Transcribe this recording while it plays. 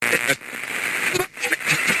Ladies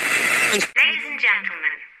and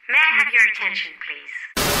gentlemen, may I have your attention, please?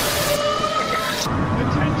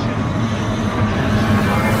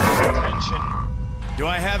 Attention. Do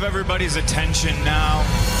I have everybody's attention now?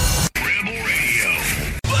 Rebel Radio.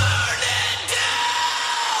 Burn it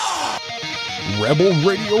down! Rebel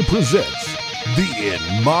Radio presents the In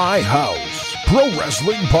My House Pro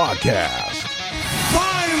Wrestling Podcast.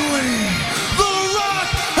 Finally, The Rock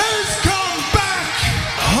has come back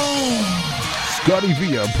home.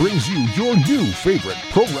 ScottyVia brings you your new favorite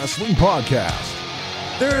pro wrestling podcast.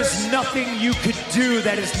 There is nothing you could do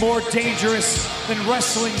that is more dangerous than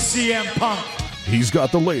wrestling CM Punk. He's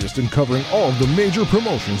got the latest in covering all of the major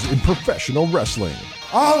promotions in professional wrestling.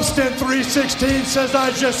 Austin 316 says I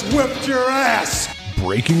just whipped your ass.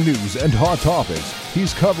 Breaking news and hot topics.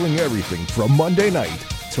 He's covering everything from Monday night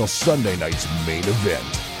till Sunday night's main event.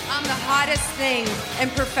 I'm the hottest thing in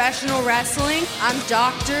professional wrestling. I'm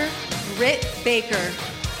Dr. Britt Baker.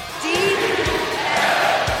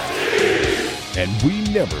 And we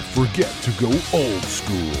never forget to go old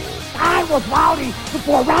school. I was rowdy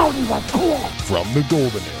before rowdy was cool. From the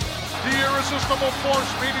golden era. The irresistible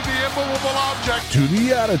force meeting the immovable object. To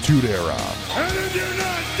the attitude era. And if you're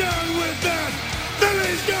not done with that, then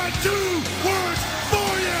he's got 2 words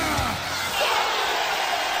for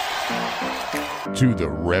you. To the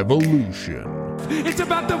revolution. It's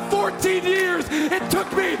about the 14 years it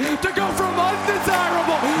took me to go from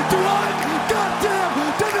undesirable to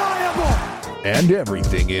un-goddamn deniable. And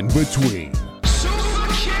everything in between.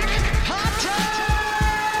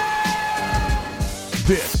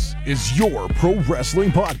 This is your pro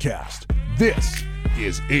wrestling podcast. This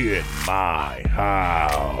is In My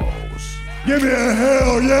House. Give me a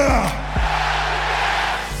hell yeah.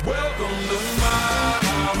 Welcome to my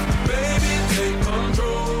house, baby, take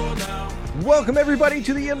control now. Welcome everybody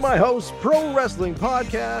to the In My House Pro Wrestling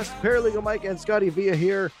Podcast. Paralegal Mike and ScottyVia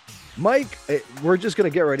here. Mike, we're just going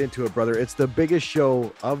to get right into it, brother. It's the biggest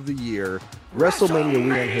show of the year. WrestleMania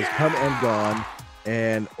weekend has come and gone,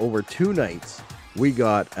 and over 2 nights, we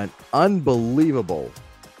got an unbelievable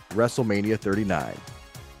WrestleMania 39.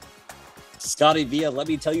 ScottyVia, let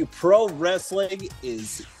me tell you, pro wrestling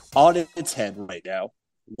is on its head right now.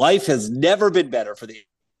 Life has never been better for the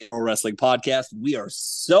Pro Wrestling Podcast. We are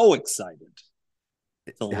so excited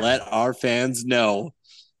to let our fans know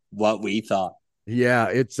what we thought. Yeah,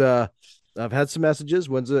 it's I've had some messages.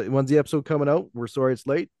 When's the episode coming out? We're sorry it's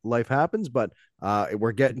late. Life happens, but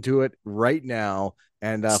we're getting to it right now.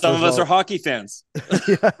 And some of us are hockey fans.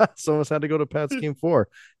 Yeah, some of us had to go to Pat's Game 4,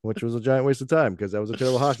 which was a giant waste of time because that was a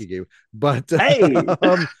terrible hockey game. But hey,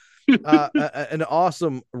 an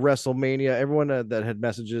awesome WrestleMania. Everyone that had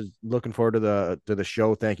messages looking forward to the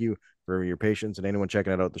show. Thank you for your patience, and anyone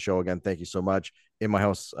checking out the show again. Thank you so much. In My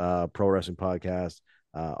House Pro Wrestling Podcast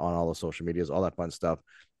on all the social medias, all that fun stuff.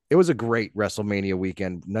 It was a great WrestleMania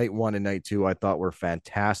weekend. Night 1 and night 2, I thought were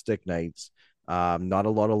fantastic nights. Not a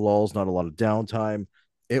lot of lulls, not a lot of downtime.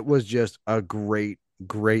 It was just a great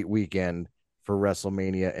weekend for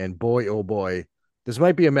WrestleMania. And boy, oh boy, this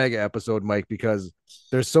might be a mega episode, Mike, because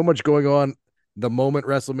there's so much going on the moment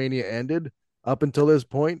WrestleMania ended up until this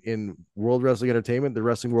point in World Wrestling Entertainment, the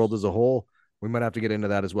wrestling world as a whole. We might have to get into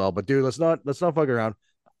that as well. But dude, let's not fuck around.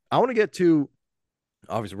 I want to get to,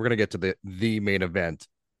 obviously we're going to get to the main event.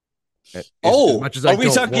 As much as are we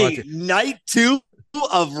talking night 2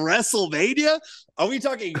 of WrestleMania? Are we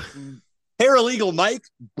talking Paralegal Mike,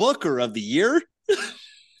 Booker of the Year?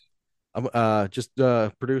 I'm just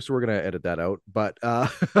producer, we're gonna edit that out, but I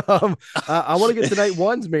want to get to night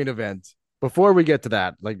 1's main event before we get to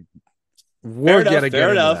that. Like, we're gonna get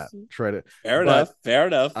into that. Try to fair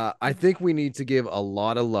enough. I think we need to give a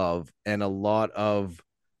lot of love and a lot of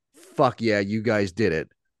fuck yeah, you guys did it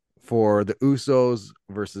for the Usos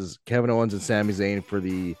versus Kevin Owens and Sami Zayn for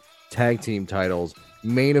the tag team titles,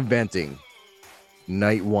 main eventing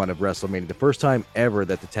night 1 of WrestleMania. The first time ever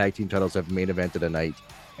that the tag team titles have main evented a night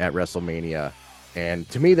at WrestleMania. And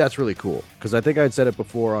to me, that's really cool, because I think I'd said it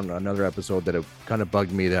before on another episode that it kind of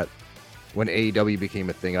bugged me that when AEW became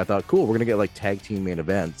a thing, I thought, cool, we're going to get like tag team main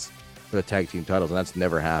events for the tag team titles. And that's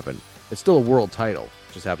never happened. It's still a world title.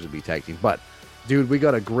 It just happens to be tag team. But dude, we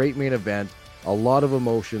got a great main event, a lot of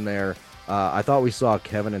emotion there. I thought we saw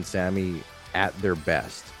Kevin and Sami at their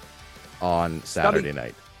best on Saturday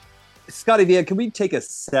night. ScottyVia, can we take a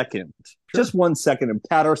second, just 1 second, and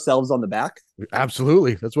pat ourselves on the back?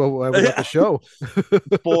 Absolutely. That's what we got the show.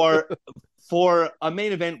 for a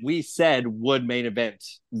main event we said would main event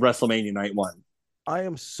WrestleMania night 1. I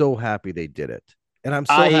am so happy they did it. And I'm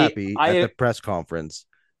so happy at the press conference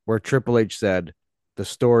where Triple H said the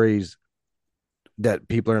stories that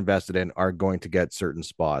people are invested in are going to get certain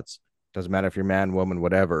spots. Doesn't matter if you're man, woman,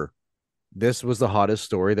 whatever. This was the hottest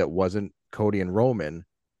story that wasn't Cody and Roman.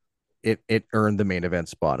 It earned the main event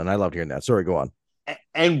spot, and I loved hearing that. Sorry, go on.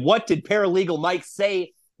 And what did Paralegal Mike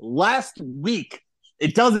say last week?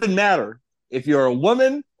 It doesn't matter if you're a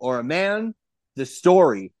woman or a man. The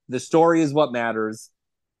story is what matters,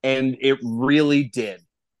 and it really did.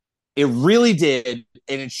 It really did,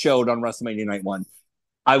 and it showed on WrestleMania Night 1.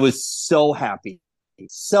 I was so happy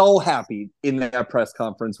in that press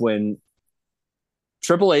conference when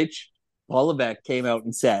Triple H, Paul Levesque came out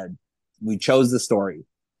and said, "We chose the story.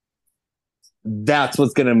 That's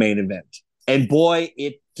what's going to main event." And boy,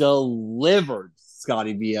 it delivered,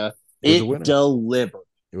 Scotty Via. It delivered.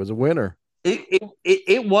 It was a winner.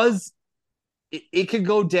 It was. It could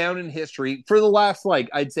go down in history for the last,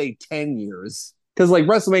 I'd say 10 years. Because,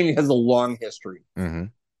 WrestleMania has a long history. Mm-hmm.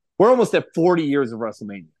 We're almost at 40 years of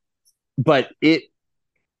WrestleMania. But it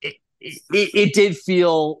did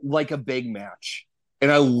feel like a big match.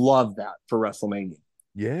 And I love that for WrestleMania.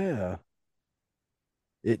 Yeah.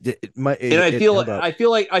 I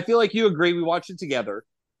feel like you agree. We watched it together,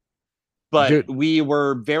 but dude, we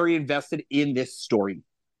were very invested in this story.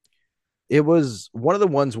 It was one of the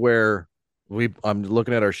ones where I'm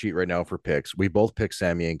looking at our sheet right now for picks. We both picked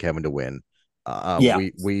Sami and Kevin to win.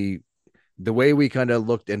 We the way we kind of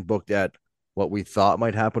looked and booked at what we thought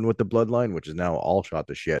might happen with the bloodline, which is now all shot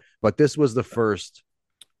to shit. But this was the first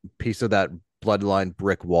piece of that bloodline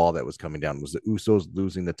brick wall that was coming down. Was the Usos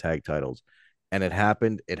losing the tag titles. And it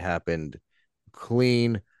happened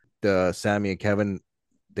clean. The Sami and Kevin,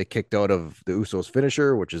 they kicked out of the Usos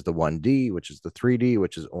finisher, which is the 1D, which is the 3D,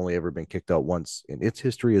 which has only ever been kicked out once in its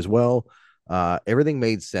history as well. Everything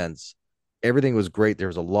made sense. Everything was great. There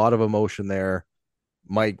was a lot of emotion there.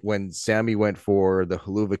 Mike, when Sami went for the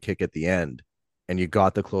haluva kick at the end, and you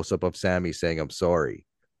got the close-up of Sami saying, "I'm sorry,"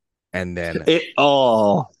 and then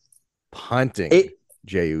punting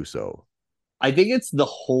Jey Uso. I think it's the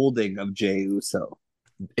holding of Jey Uso.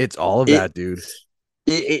 It's all of that, dude.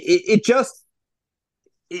 It's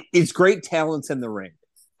great talents in the ring.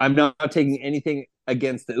 I'm not taking anything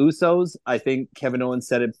against the Usos. I think Kevin Owens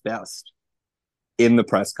said it best in the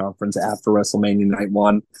press conference after WrestleMania Night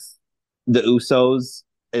 1. The Usos,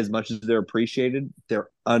 as much as they're appreciated, they're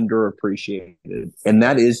underappreciated. And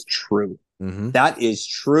that is true. Mm-hmm. That is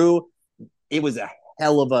true. It was a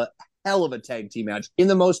hell of a tag team match in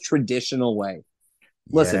the most traditional way.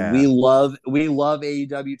 Listen, we love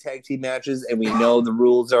AEW tag team matches, and we know the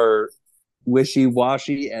rules are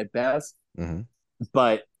wishy-washy at best. Mm-hmm.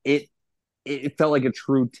 But it felt like a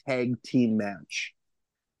true tag team match,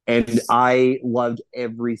 and I loved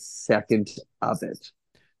every second of it.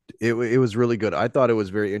 It was really good. I thought it was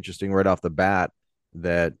very interesting right off the bat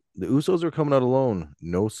that the Usos are coming out alone,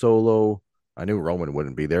 no Solo. I knew Roman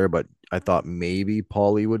wouldn't be there, but I thought maybe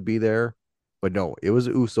Paulie would be there. But no, it was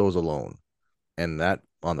Usos alone. And that,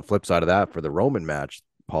 on the flip side of that, for the Roman match,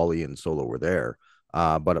 Paulie and Solo were there.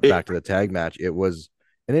 But back to the tag match, it was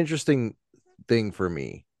an interesting thing for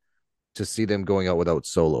me to see them going out without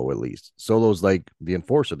Solo, at least. Solo's like the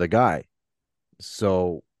enforcer, the guy.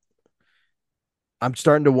 So I'm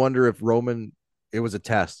starting to wonder if Roman, it was a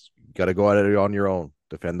test. You got to go at it on your own.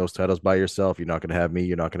 Defend those titles by yourself. You're not going to have me.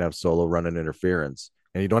 You're not going to have Solo running interference.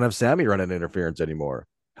 And you don't have Sami running interference anymore.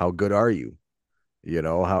 How good are you? You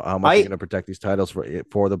know, how much are you going to protect these titles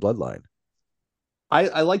for the bloodline?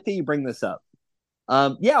 I like that you bring this up.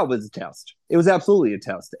 Yeah, it was a test. It was absolutely a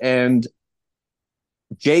test. And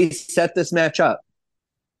Jay set this match up.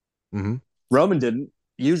 Mm-hmm. Roman didn't.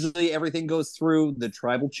 Usually everything goes through the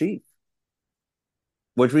tribal chief,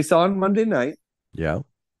 which we saw on Monday night. Yeah.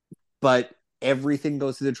 But everything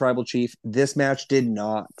goes through the tribal chief. This match did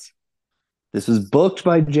not. This was booked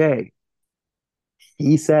by Jay.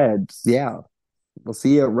 He said, yeah, we'll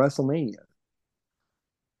see you at WrestleMania.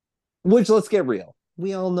 Which, let's get real.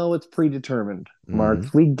 We all know it's predetermined, Mark.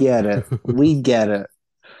 Mm-hmm. We get it. We get it.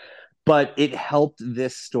 But it helped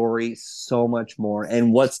this story so much more,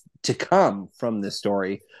 and what's to come from this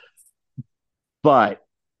story. But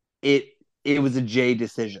it was a Jay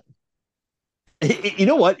decision. You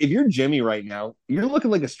know what? If you're Jimmy right now, you're looking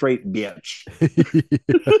like a straight bitch.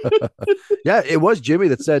 Yeah, it was Jimmy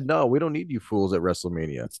that said, no, we don't need you fools at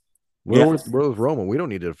WrestleMania. We're with Roman. We don't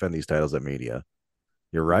need to defend these titles at Mania.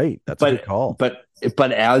 You're right. That's a good call. But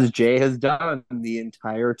as Jay has done the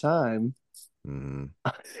entire time,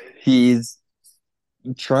 he's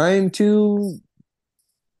trying to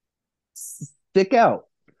stick out.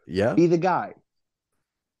 Yeah. Be the guy.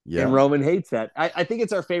 Yeah. And Roman hates that. I think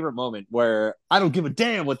it's our favorite moment where I don't give a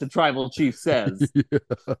damn what the tribal chief says.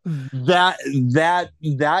 Yeah.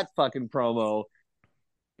 That fucking promo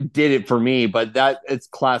did it for me, but it's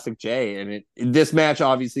classic Jay. And this match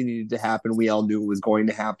obviously needed to happen. We all knew it was going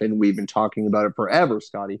to happen. We've been talking about it forever,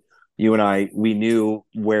 Scotty. You and I, we knew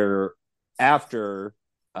where after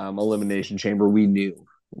Elimination Chamber, we knew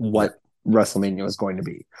what WrestleMania was going to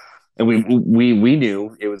be. And we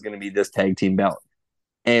knew it was going to be this tag team belt.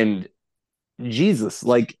 And Jesus,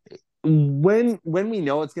 like when we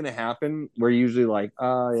know it's going to happen, we're usually like,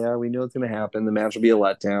 oh yeah, we know it's going to happen. The match will be a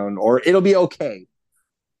letdown, or it'll be okay.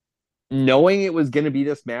 Knowing it was going to be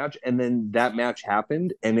this match, and then that match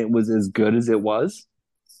happened, and it was as good as it was.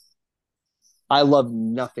 I love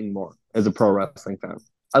nothing more as a pro wrestling fan.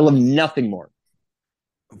 I love nothing more.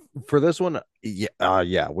 For this one,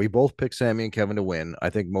 yeah, we both picked Sammy and Kevin to win. I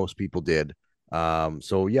think most people did.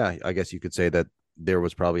 So yeah, I guess you could say that there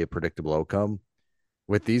was probably a predictable outcome.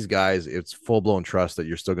 With these guys, it's full-blown trust that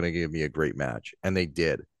you're still going to give me a great match. And they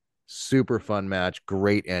did. Super fun match,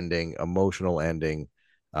 great ending, emotional ending.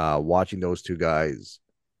 Watching those two guys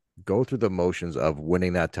go through the motions of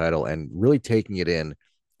winning that title and really taking it in.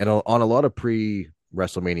 And on a lot of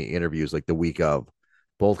pre-WrestleMania interviews, like the week of,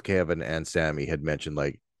 both Kevin and Sammy had mentioned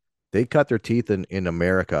like they cut their teeth in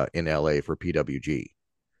America in LA for PWG.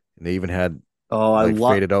 And they even had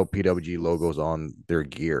faded out PWG logos on their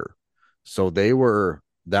gear. So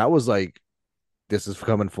that was like, this is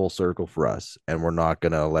coming full circle for us, and we're not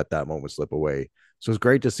going to let that moment slip away. So it's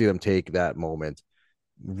great to see them take that moment,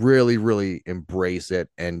 really, really embrace it,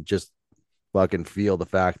 and just fucking feel the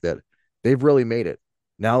fact that they've really made it.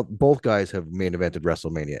 Now, both guys have main evented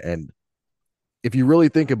WrestleMania. And if you really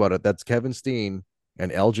think about it, that's Kevin Steen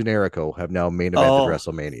and El Generico have now main evented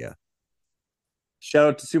WrestleMania. Shout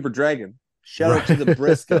out to Super Dragon. Shout out to the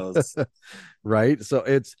Briscoes. Right? So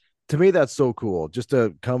to me, that's so cool. Just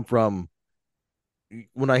to come from,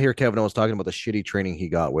 when I hear Kevin Owens talking about the shitty training he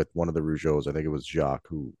got with one of the Rougeaus, I think it was Jacques,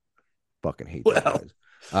 who fucking hates guys.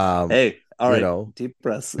 Hey, all right, deep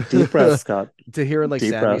breath, Scott. To hearing like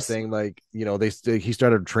deep Sammy breaths. saying like, he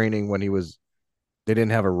started training when they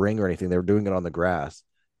didn't have a ring or anything. They were doing it on the grass,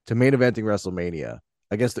 to main eventing WrestleMania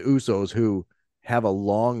against the Usos, who have a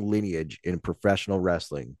long lineage in professional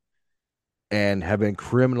wrestling and have been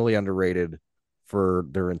criminally underrated for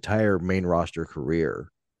their entire main roster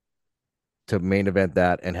career, to main event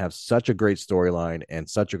that and have such a great storyline and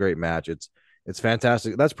such a great match. It's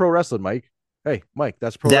fantastic. That's pro wrestling, Mike. Hey, Mike,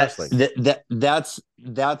 that's pro wrestling.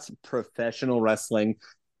 That's professional wrestling.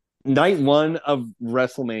 Night one of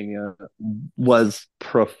WrestleMania was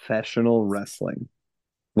professional wrestling.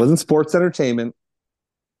 It wasn't sports entertainment.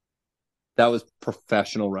 That was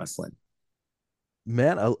professional wrestling.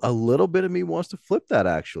 Man, a little bit of me wants to flip that,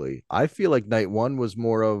 actually. I feel like night one was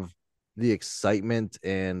more of the excitement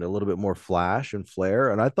and a little bit more flash and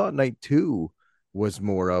flair. And I thought night two was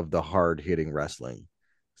more of the hard-hitting wrestling.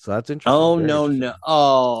 So that's interesting. Oh, no.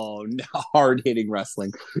 Oh, no. Hard-hitting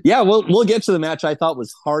wrestling. Yeah, we'll get to the match I thought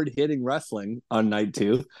was hard-hitting wrestling on night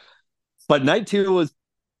two. But night two was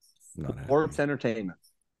sports entertainment.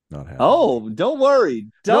 Not happening. Oh, don't worry.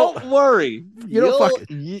 Don't worry.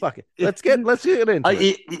 Fuck it. Let's get into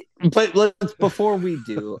it. But before we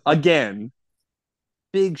do, again,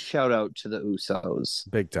 big shout out to the Usos.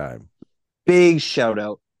 Big time. Big shout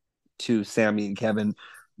out to Sammy and Kevin.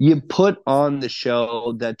 You put on the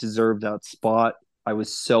show that deserved that spot. I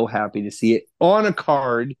was so happy to see it on a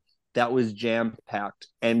card that was jam-packed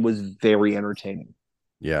and was very entertaining.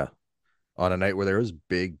 Yeah. On a night where there was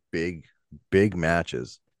big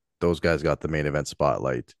matches, those guys got the main event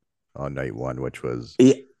spotlight on night one, which was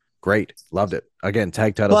great. Loved it. Again,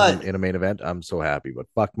 tag titles in a main event. I'm so happy. But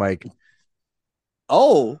fuck Mike.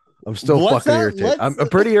 Oh. I'm still fucking irritated. I'm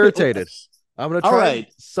pretty irritated. I'm going to try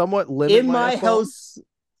somewhat limit in my house.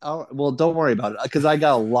 Well, don't worry about it, because I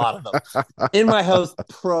got a lot of them. In my house,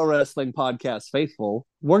 Pro Wrestling Podcast Faithful,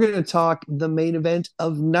 we're going to talk the main event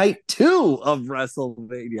of night two of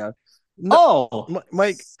WrestleMania.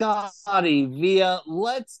 Mike, ScottyVia,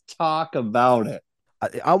 let's talk about it.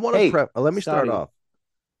 I want to let me start off.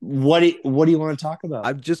 What do you want to talk about?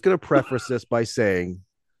 I'm just going to preface this by saying,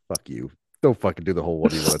 fuck you. Don't fucking do the whole what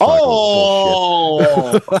do you want to talk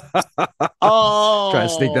about bullshit. Try and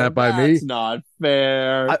sneak that by me. That's not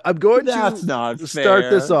fair. I'm going to start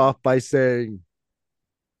this off by saying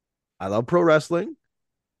I love pro wrestling.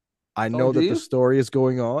 I know that the story is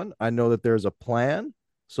going on. I know that there's a plan.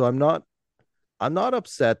 So I'm not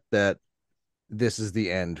upset that this is the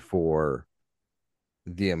end for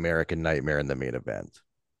the American Nightmare in the main event.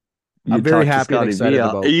 I'm very happy and excited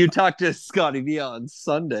about. You talked to ScottyVia on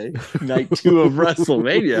Sunday, night two of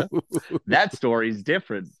WrestleMania. That story's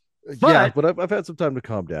different. But I've had some time to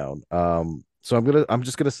calm down. So I'm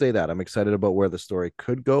just gonna say that I'm excited about where the story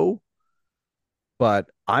could go.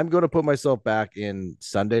 But I'm going to put myself back in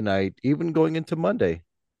Sunday night, even going into Monday.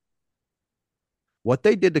 What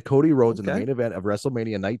they did to Cody Rhodes in the main event of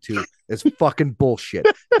WrestleMania Night 2 is fucking bullshit.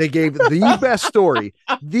 They gave the best story.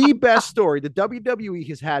 The WWE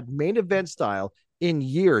has had main event style in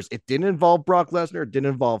years. It didn't involve Brock Lesnar. It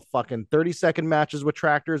didn't involve fucking 30-second matches with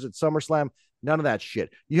tractors at SummerSlam. None of that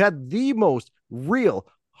shit. You had the most real,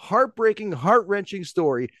 heartbreaking, heart-wrenching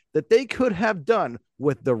story that they could have done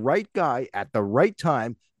with the right guy at the right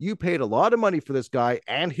time. You paid a lot of money for this guy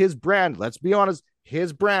and his brand. Let's be honest.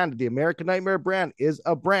 His brand, the American Nightmare brand, is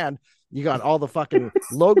a brand. You got all the fucking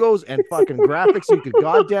logos and fucking graphics you could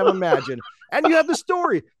goddamn imagine. And you have the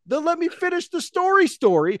story. Let me finish the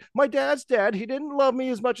story. My dad's dead. He didn't love me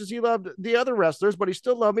as much as he loved the other wrestlers, but he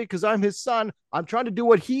still loved me because I'm his son. I'm trying to do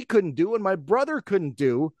what he couldn't do and my brother couldn't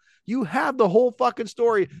do. You have the whole fucking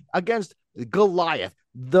story against Goliath,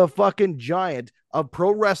 the fucking giant of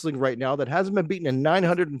pro wrestling right now that hasn't been beaten in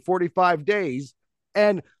 945 days.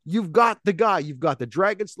 And you've got the guy, you've got the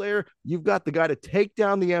Dragon Slayer, you've got the guy to take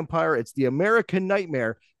down the Empire. It's the American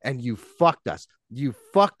Nightmare, and you fucked us. You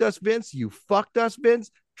fucked us, Vince. You fucked us, Vince.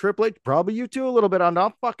 Triple H, probably you too a little bit. I'm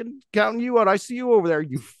not fucking counting you out. I see you over there.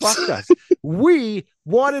 You fucked us. We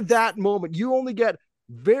wanted that moment. You only get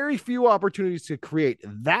very few opportunities to create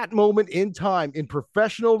that moment in time in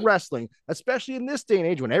professional wrestling, especially in this day and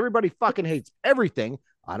age when everybody fucking hates everything.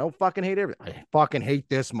 I don't fucking hate everything. I fucking hate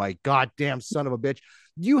this, my goddamn son of a bitch.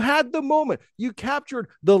 You had the moment. You captured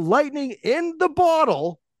the lightning in the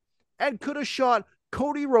bottle and could have shot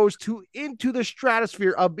Cody Rhodes into the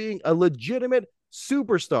stratosphere of being a legitimate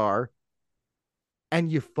superstar.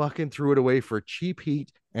 And you fucking threw it away for cheap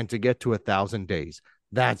heat and to get to 1,000 days.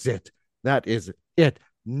 That's it. That is it.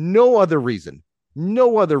 No other reason.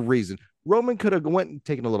 No other reason. Roman could have went and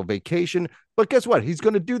taken a little vacation, but guess what? He's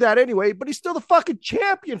going to do that anyway, but he's still the fucking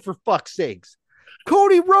champion for fuck's sakes.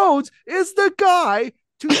 Cody Rhodes is the guy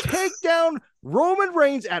to take down Roman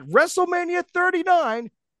Reigns at WrestleMania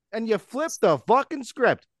 39, and you flip the fucking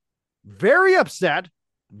script. Very upset,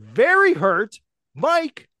 very hurt.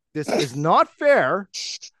 Mike, this is not fair.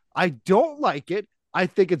 I don't like it. I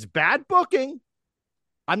think it's bad booking.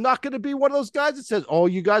 I'm not going to be one of those guys that says, oh,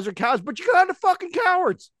 you guys are cowards, but you're kind of fucking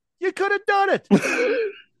cowards. You could have done it.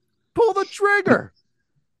 Pull the trigger.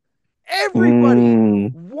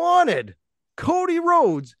 Everybody wanted Cody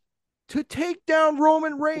Rhodes to take down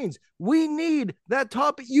Roman Reigns. We need that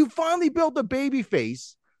top. You finally built a baby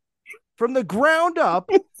face from the ground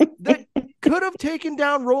up that could have taken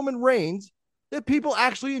down Roman Reigns that people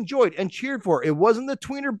actually enjoyed and cheered for. It wasn't the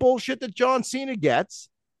tweener bullshit that John Cena gets.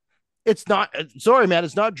 It's not, sorry, man,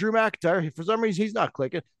 it's not Drew McIntyre. For some reason, he's not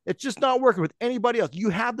clicking. It's just not working with anybody else. You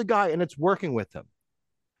have the guy, and it's working with him.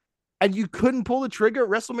 And you couldn't pull the trigger at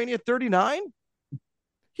WrestleMania 39?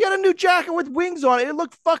 He had a new jacket with wings on it. It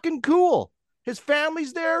looked fucking cool. His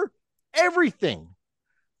family's there. Everything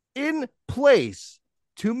in place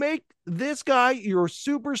to make this guy your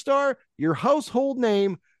superstar, your household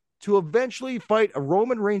name, to eventually fight a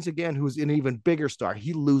Roman Reigns again, who's an even bigger star.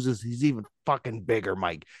 He loses. He's even fucking bigger,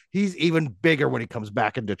 Mike. He's even bigger when he comes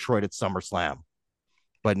back in Detroit at SummerSlam.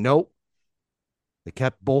 But nope. They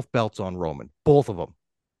kept both belts on Roman. Both of them.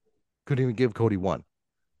 Couldn't even give Cody one.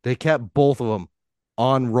 They kept both of them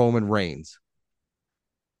on Roman Reigns.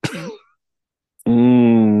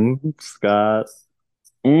 Scott.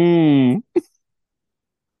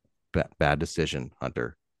 Bad decision,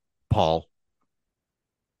 Hunter. Paul,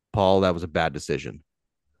 that was a bad decision.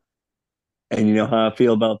 And you know how I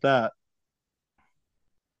feel about that.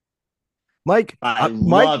 Mike, I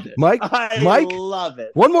love it. Mike, love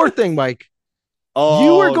it. One more thing, Mike. Oh,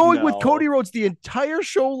 you were going with Cody Rhodes the entire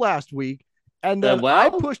show last week, and then I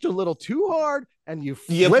pushed a little too hard, and you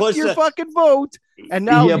flipped your fucking vote, and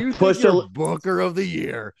now you think you're Booker of the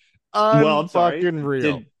Year. I'm sorry. Fucking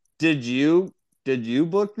real. Did you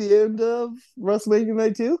book the end of WrestleMania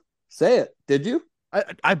Night 2? Say it. Did you?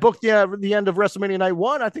 I booked the end of WrestleMania Night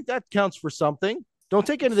 1. I think that counts for something. Don't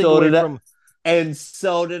take anything away from. And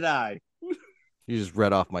so did I. You just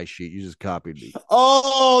read off my sheet. You just copied me.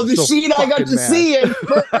 Oh, the sheet I got to see in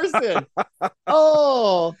person.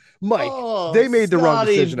 Oh, Mike, they made the wrong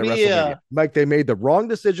decision at WrestleMania. Mike, they made the wrong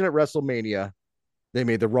decision at WrestleMania.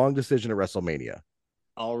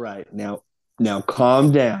 All right, now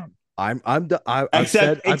calm down.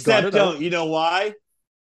 Except don't. You know why?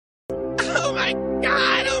 Oh my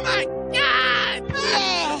God! Oh my God!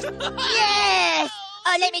 Yes!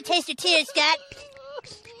 Oh, let me taste your tears, Scott.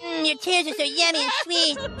 Your tears are so yummy and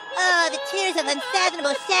sweet. Oh, the tears of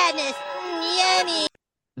unfathomable sadness. Yummy.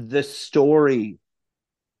 The story.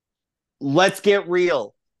 Let's get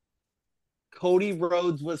real. Cody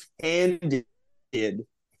Rhodes was handed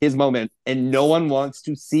his moment, and no one wants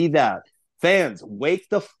to see that. Fans, wake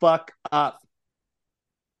the fuck up.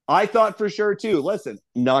 I thought for sure too. Listen,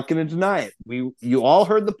 not going to deny it. You all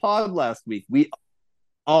heard the pod last week.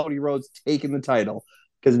 Cody Rhodes taking the title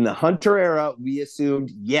because in the Hunter era, we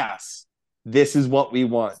assumed yes, this is what we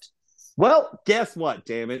want. Well, guess what?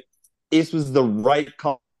 Damn it, this was the right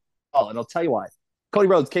call, and I'll tell you why. Cody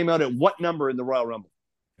Rhodes came out at what number in the Royal Rumble?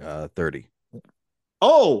 30.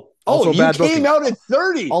 Oh, also you came out at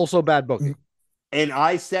 30. Also bad booking. And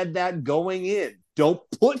I said that going in. Don't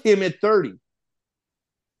put him at 30.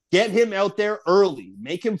 Get him out there early.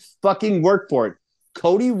 Make him fucking work for it.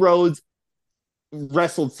 Cody Rhodes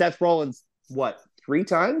wrestled Seth Rollins, 3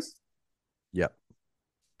 times? Yep.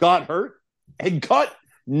 Got hurt and got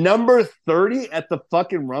number 30 at the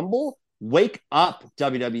fucking Rumble? Wake up,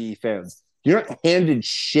 WWE fans. You're not handed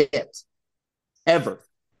shit. Ever.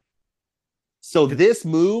 So this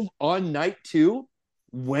move on night 2,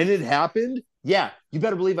 when it happened, yeah, you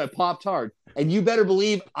better believe I popped hard. And you better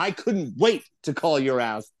believe I couldn't wait to call your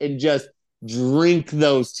ass and just drink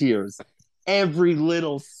those tears. Every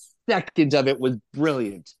little second of it was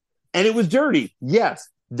brilliant. And it was dirty. Yes,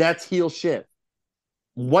 that's heel shit.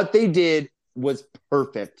 What they did was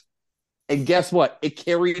perfect. And guess what? It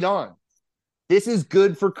carried on. This is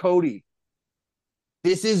good for Cody.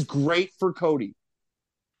 This is great for Cody.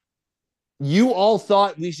 You all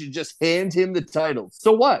thought we should just hand him the title.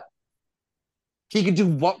 So what? He could do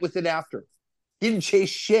what with it after? He didn't chase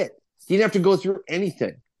shit. He didn't have to go through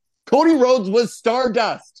anything. Cody Rhodes was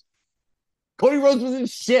Stardust. Cody Rhodes was in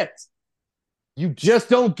shit. You just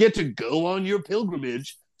don't get to go on your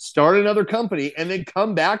pilgrimage, start another company, and then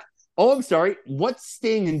come back. Oh, I'm sorry. What's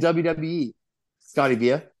Sting in WWE?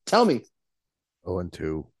 ScottyVia, tell me.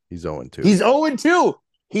 0-2. He's 0-2. He's 0-2.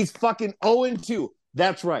 He's fucking 0-2.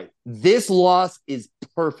 That's right. This loss is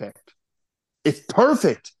perfect. It's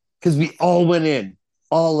perfect because we all went in.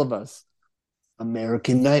 All of us.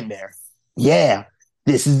 American Nightmare. Yeah,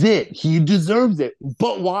 this is it. He deserves it.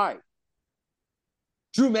 But why?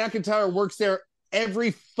 Drew McIntyre works there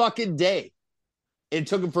every fucking day. It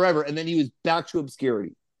took him forever, and then he was back to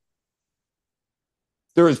obscurity.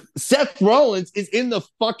 Seth Rollins is in the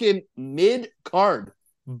fucking mid-card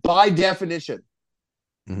by definition.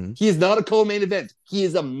 Mm-hmm. He is not a co-main event. He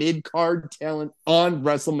is a mid-card talent on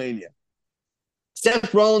WrestleMania.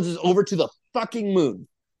 Seth Rollins is over to the fucking moon.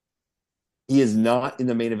 He is not in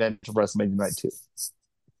the main event of WrestleMania Night 2.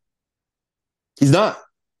 He's not.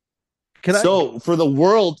 For the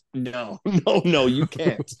world, no, you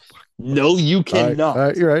can't. No, you cannot. All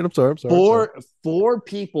right, you're right. I'm sorry. For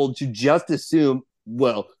people to just assume,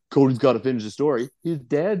 well, Cody's got to finish the story. His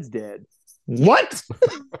dad's dead. What?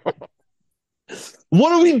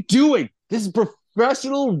 What are we doing? This is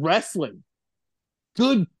professional wrestling.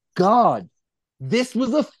 Good God. This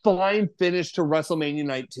was a fine finish to WrestleMania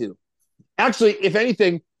Night 2. Actually, if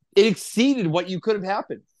anything, it exceeded what you could have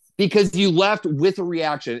happened because you left with a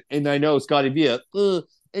reaction. And I know ScottyVia,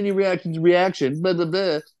 any reaction's reaction, blah, blah,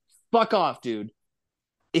 blah. Fuck off, dude.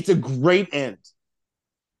 It's a great end.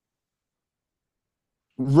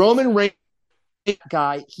 Roman Reigns,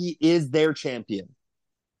 guy, he is their champion.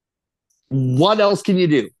 What else can you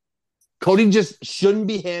do? Cody just shouldn't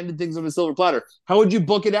be handed things on a silver platter. How would you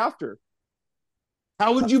book it after?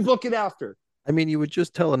 I mean, you would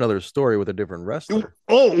just tell another story with a different wrestler.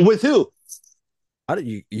 Oh, with who?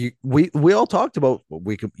 We all talked about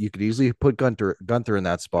you could easily put Gunther in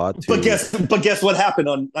that spot too. But guess what happened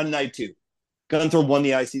on night 2? Gunther won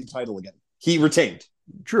the IC title again. He retained.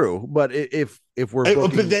 True, but if we're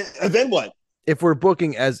booking, but then what? If we're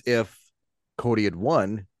booking as if Cody had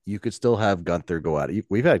won, you could still have Gunther go at it.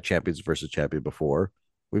 We've had champions versus champion before.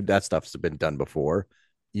 That stuff's been done before.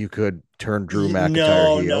 You could turn Drew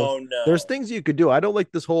McIntyre heel. No. There's things you could do. I don't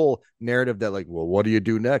like this whole narrative that well, what do you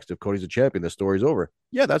do next if Cody's a champion? The story's over.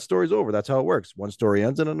 Yeah, that story's over. That's how it works. One story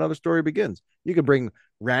ends and another story begins. You could bring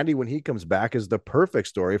Randy when he comes back as the perfect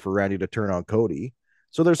story for Randy to turn on Cody.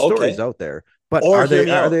 So there's stories out there. But are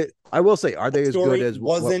they? I will say, are they as good as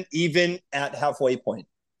wasn't even at halfway point?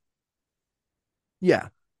 Yeah,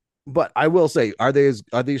 but I will say, are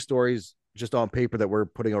these stories just on paper that we're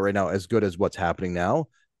putting out right now as good as what's happening now?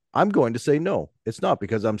 I'm going to say no, it's not,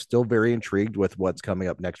 because I'm still very intrigued with what's coming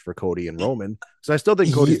up next for Cody and Roman. So I still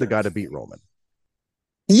think Cody's the guy to beat Roman.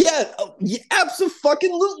 Yeah,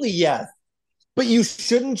 absolutely, yes. But you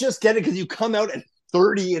shouldn't just get it because you come out at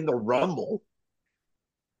 30 in the Rumble.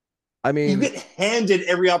 I mean, you get handed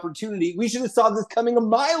every opportunity. We should have saw this coming a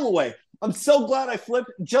mile away. I'm so glad I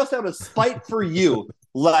flipped just out of spite for you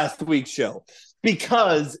last week's show,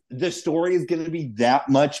 because the story is going to be that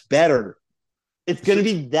much better. It's going to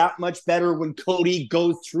be that much better when Cody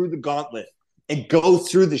goes through the gauntlet and goes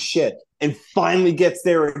through the shit and finally gets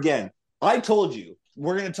there again. I told you,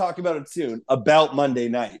 we're going to talk about it soon, about Monday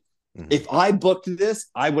night. Mm-hmm. If I booked this,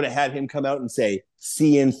 I would have had him come out and say,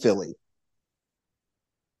 see you in Philly.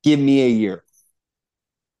 Give me a year.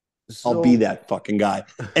 I'll be that fucking guy.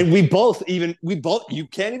 And we both, you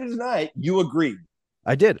can't even deny it, you agreed.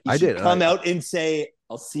 I did. Come out and say,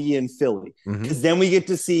 I'll see you in Philly. Because then we get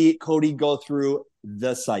to see Cody go through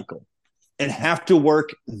the cycle and have to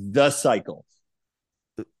work the cycle.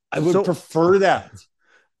 I would prefer that.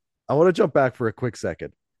 I want to jump back for a quick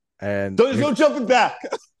second. And there's no jumping back.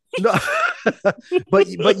 No, but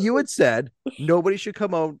you had said nobody should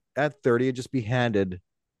come out at 30 and just be handed,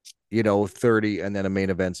 30 and then a main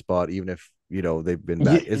event spot, even if they've been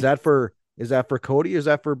back. Is that for Cody? Or is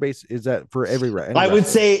that for base? Is that for every? I would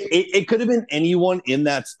say it could have been anyone in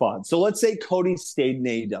that spot. So let's say Cody stayed in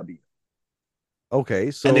AEW.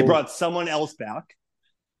 Okay, so and they brought someone else back.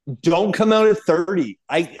 Don't come out at 30.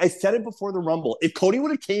 I said it before the Rumble. If Cody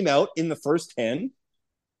would have came out in the first 10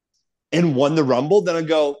 and won the Rumble, then I'd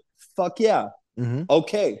go, fuck yeah. Mm-hmm.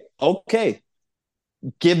 Okay.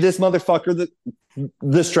 Give this motherfucker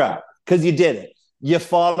the strap because you did it. You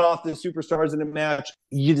fought off the superstars in a match.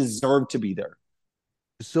 You deserve to be there.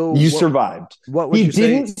 So you survived. What would he you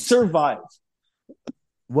didn't say, survive.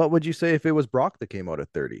 What would you say if it was Brock that came out at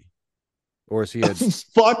 30? Or is he a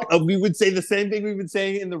fuck? We would say the same thing we've been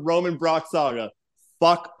saying in the Roman Brock saga.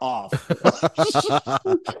 Fuck off.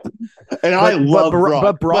 And I love Brock.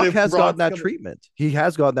 But Brock has gotten that treatment. He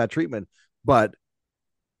has gotten that treatment. But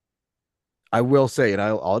I will say, and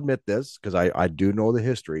I'll admit this because I do know the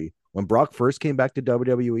history. When Brock first came back to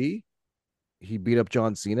WWE, he beat up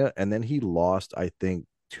John Cena, and then he lost, I think,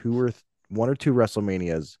 one or two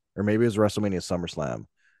WrestleManias, or maybe it was WrestleMania SummerSlam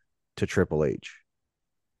to Triple H.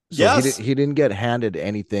 So yes. he didn't get handed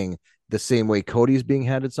anything the same way Cody's being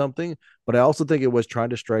handed something, but I also think it was trying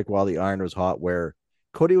to strike while the iron was hot, where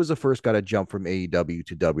Cody was the first guy to jump from AEW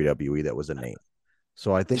to WWE that was a name.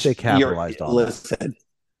 So I think they capitalized on that.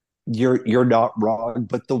 You're not wrong,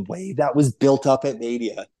 but the way that was built up at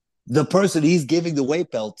Mania, the person he's giving the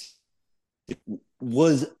weight belt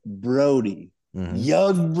was Brody,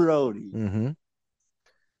 young Brody. Mm-hmm.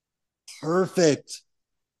 Perfect.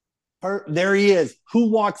 There he is. Who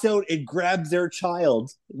walks out and grabs their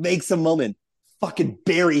child, makes a moment, fucking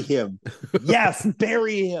bury him. Yes,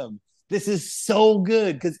 bury him. This is so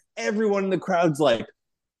good because everyone in the crowd's like,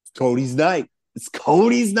 Cody's night. It's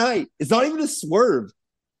Cody's night. It's not even a swerve.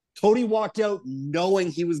 Cody walked out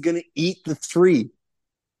knowing he was going to eat the 3.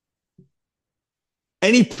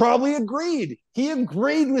 And he probably agreed. He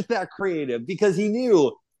agreed with that creative because he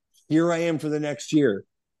knew, here I am for the next year.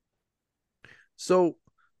 So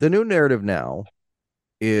the new narrative now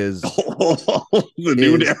is the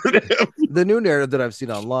new narrative. The new narrative that I've seen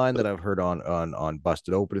online, that I've heard on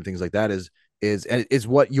Busted Open and things like that is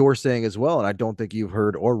what you're saying as well. And I don't think you've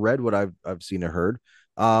heard or read what I've seen or heard.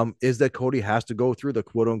 Is that Cody has to go through the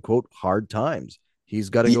quote unquote hard times. He's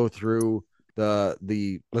got to go through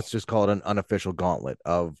the let's just call it an unofficial gauntlet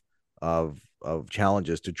of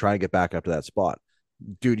challenges to try and get back up to that spot.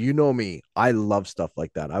 Dude, you know me. I love stuff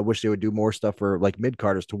like that. I wish they would do more stuff for like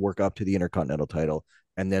mid-carders to work up to the Intercontinental title.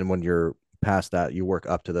 And then when you're past that, you work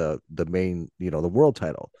up to the main, the world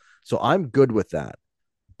title. So I'm good with that.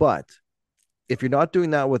 But if you're not doing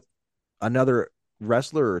that with another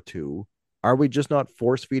wrestler or two, are we just not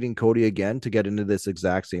force feeding Cody again to get into this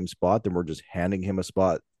exact same spot? Then we're just handing him a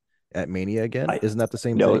spot at Mania again. Isn't that the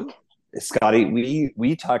same thing? Scotty,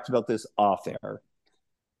 we talked about this off air.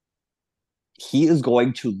 He is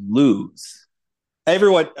going to lose.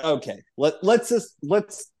 Everyone, okay.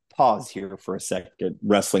 Let's pause here for a second,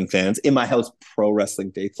 wrestling fans. In my house, pro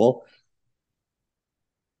wrestling faithful.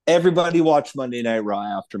 Everybody watch Monday Night Raw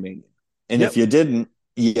after Mania. And if you didn't,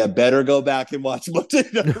 you better go back and watch Monday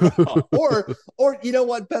Night Raw. or you know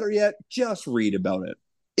what, better yet, just read about it.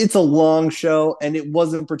 It's a long show and it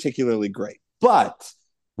wasn't particularly great. But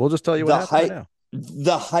we'll just tell you what happened now.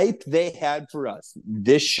 The hype they had for us,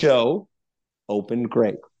 this show opened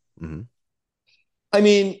great. Mm-hmm. I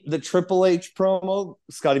mean, the Triple H promo,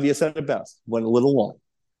 ScottyVia said it best, went a little long.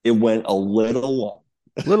 It went a little long.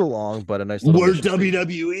 A little long, but a nice little We're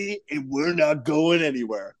WWE and we're not going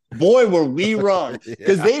anywhere. Boy, were we wrong.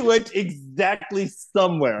 Because they went exactly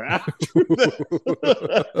somewhere after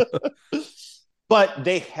that. But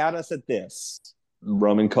they had us at this.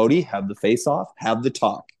 Roman Cody, have the face-off, have the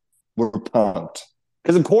talk. We're pumped.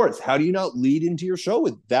 Because, of course, how do you not lead into your show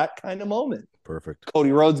with that kind of moment? Perfect.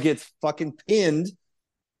 Cody Rhodes gets fucking pinned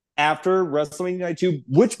after WrestleMania Night 2,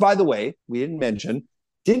 which, by the way, we didn't mention,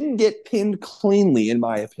 didn't get pinned cleanly, in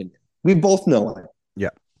my opinion. We both know it. Yeah.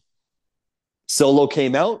 Solo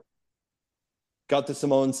came out, got the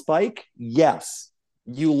Samoan spike. Yes,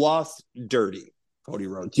 you lost dirty, Cody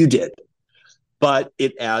Rhodes. You did. But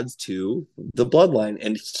it adds to the bloodline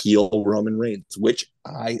and heel Roman Reigns, which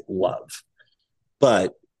I love.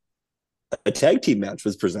 But a tag team match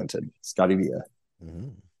was presented, ScottyVia. Mm-hmm.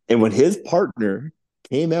 And when his partner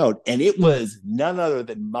came out, and it was none other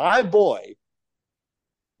than my boy,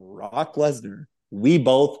 Brock Lesnar, we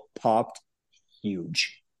both popped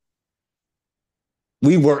huge.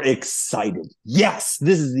 We were excited. Yes,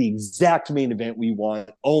 this is the exact main event we want.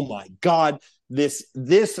 Oh my God.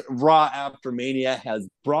 This Raw after Mania has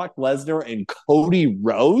Brock Lesnar and Cody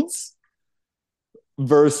Rhodes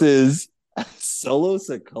versus Solo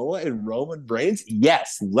Sikoa and Roman Reigns.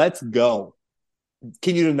 Yes, let's go.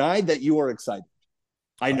 Can you deny that you are excited?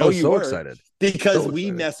 I know you were excited because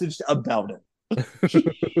we messaged about it.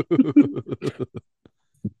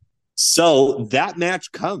 So that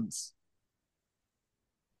match comes.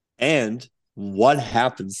 And what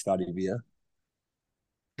happened, ScottyVia?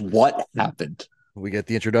 What happened? We get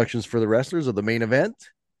the introductions for the wrestlers of the main event.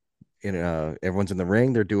 Everyone's in the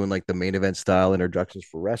ring. They're doing like the main event style introductions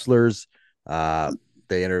for wrestlers.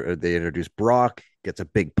 They introduce Brock, gets a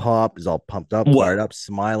big pop, is all pumped up, fired up,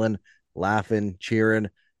 smiling, laughing, cheering.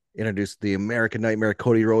 Introduce the American Nightmare,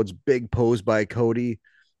 Cody Rhodes, big pose by Cody.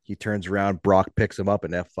 He turns around, Brock picks him up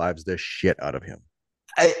and F5s the shit out of him.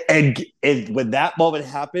 And when that moment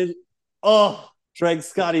happened, drank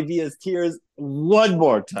ScottyVia's tears one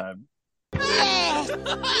more time. Yes!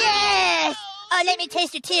 Yes! Oh, let me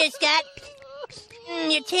taste your tears, Scott.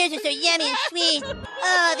 Your tears are so yummy and sweet.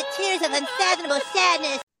 Oh, the tears of unfathomable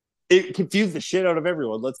sadness. It confused the shit out of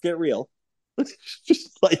everyone. Let's get real.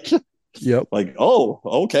 Just yep. Like, oh,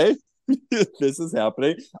 okay. This is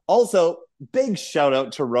happening. Also, big shout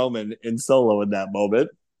out to Roman and Solo in that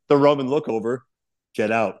moment. The Roman look over,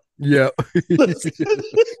 get out. Yeah.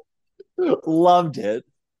 Loved it.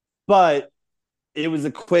 But it was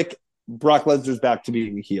a quick Brock Lesnar's back to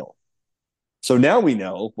being a heel. So now we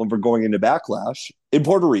know when we're going into Backlash in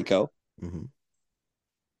Puerto Rico,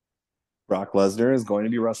 Brock Lesnar is going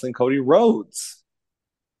to be wrestling Cody Rhodes.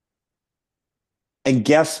 And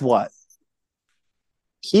guess what?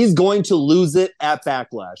 He's going to lose it at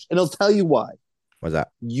Backlash. And I'll tell you why. What's that?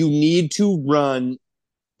 You need to run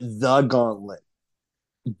the gauntlet.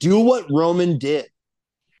 Do what Roman did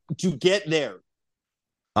to get there.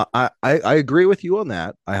 I agree with you on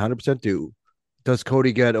that. I 100% do. Does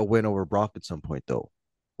Cody get a win over Brock at some point, though?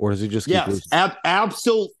 Or does he just keep losing?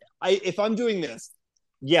 Absolutely. If I'm doing this,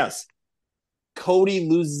 yes, Cody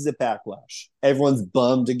loses at Backlash. Everyone's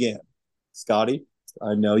bummed again. Scotty,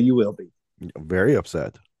 I know you will be. I'm very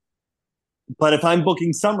upset. But if I'm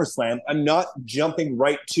booking SummerSlam, I'm not jumping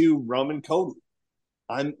right to Roman Cody.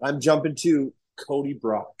 I'm jumping to Cody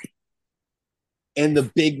Brock. And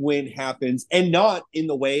the big win happens. And not in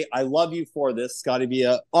the way, I love you for this,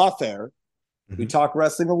 ScottyVia, off air. We talk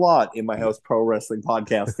wrestling a lot in my house, Pro Wrestling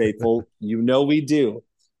Podcast, faithful. You know we do.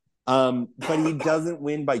 But he doesn't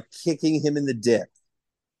win by kicking him in the dick.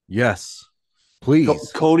 Yes, please.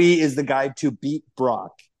 Cody is the guy to beat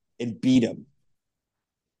Brock and beat him.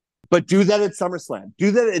 But do that at SummerSlam.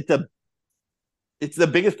 Do that it's the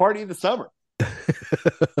biggest party of the summer.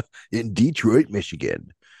 In Detroit,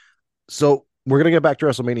 Michigan. So we're going to get back to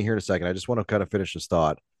WrestleMania here in a second. I just want to kind of finish this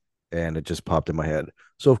thought. And it just popped in my head.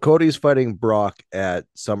 So if Cody's fighting Brock at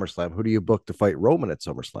SummerSlam, who do you book to fight Roman at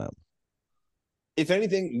SummerSlam? If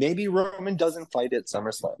anything, maybe Roman doesn't fight at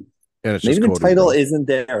SummerSlam. And it's maybe just the Cody title isn't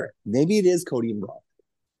there. Maybe it is Cody and Brock.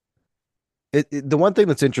 The one thing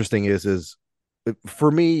that's interesting is for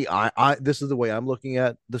me, I this is the way I'm looking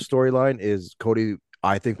at the storyline is Cody,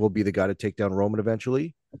 I think, will be the guy to take down Roman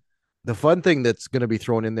eventually. The fun thing that's going to be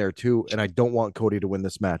thrown in there too, and I don't want Cody to win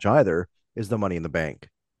this match either, is the Money in the Bank.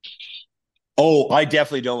 Oh, I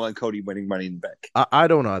definitely don't want Cody winning Money in the Bank. I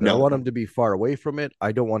don't either. No. I want him to be far away from it.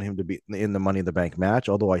 I don't want him to be in the Money in the Bank match,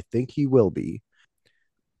 although I think he will be.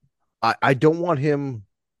 I don't want him.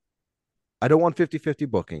 I don't want 50-50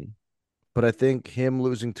 booking, but I think him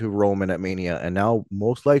losing to Roman at Mania and now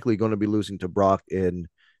most likely going to be losing to Brock at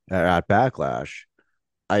Backlash.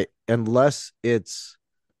 Unless it's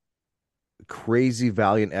crazy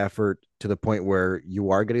valiant effort to the point where you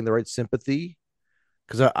are getting the right sympathy.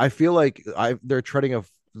 Because I feel like they're treading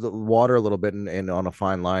the water a little bit and on a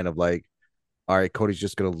fine line of like, all right, Cody's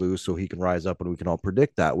just going to lose so he can rise up and we can all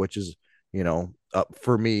predict that, which is,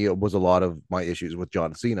 for me, it was a lot of my issues with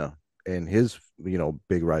John Cena and his,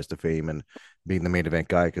 big rise to fame and being the main event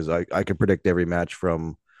guy because I could predict every match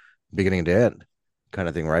from beginning to end kind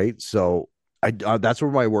of thing, right? So That's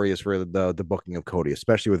where my worry is for the booking of Cody,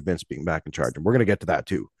 especially with Vince being back in charge, and we're gonna get to that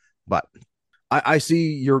too. But I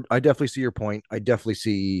definitely see your point. I definitely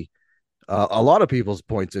see a lot of people's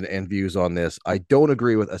points and views on this. I don't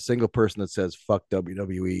agree with a single person that says fuck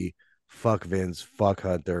WWE, fuck Vince, fuck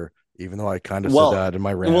Hunter, even though I kind of said that in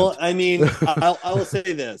my rant. Well, I mean, I will say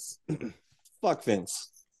this. Fuck Vince.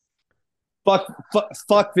 Fuck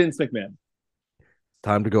Vince McMahon.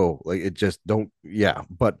 Time to go. Like, it just don't. Yeah,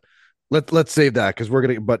 but let's save that because we're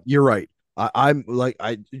gonna. But you're right. I'm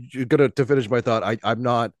gonna to finish my thought. I'm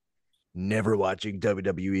not never watching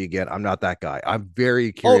WWE again. I'm not that guy. I'm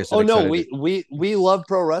very curious. Oh no, we love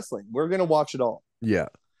pro wrestling. We're gonna watch it all. Yeah,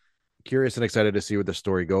 curious and excited to see where the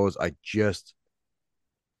story goes. I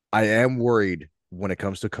am worried when it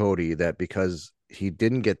comes to Cody that because he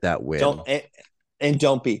didn't get that win. Don't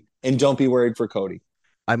be worried for Cody.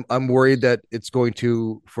 I'm worried that it's going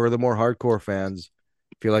to, for the more hardcore fans,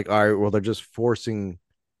 feel like, all right, well, they're just forcing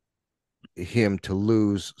him to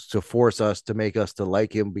lose to force us to make us to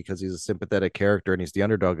like him because he's a sympathetic character and he's the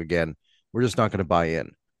underdog again. We're just not going to buy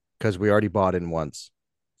in because we already bought in once.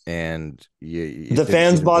 And the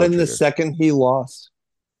fans bought in the second he lost.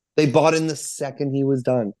 They bought in the second he was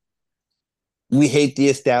done. We hate the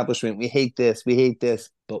establishment. We hate this,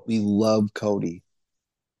 but we love Cody.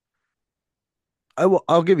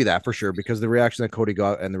 I'll give you that for sure because the reaction that Cody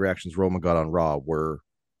got and the reactions Roman got on Raw were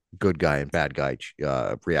good guy and bad guy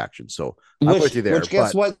reactions. So I'm with you there. Which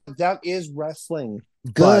guess what? That is wrestling.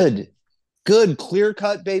 Good,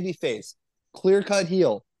 clear-cut baby face, clear-cut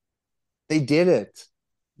heel. They did it.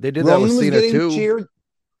 They did Roman that with Cena too. Cheered.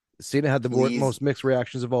 Cena had the most mixed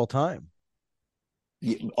reactions of all time.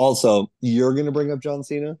 Also, you're going to bring up John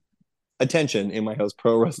Cena? Attention, in my house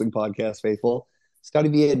pro wrestling podcast faithful.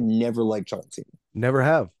 ScottyVia never liked John Cena. Never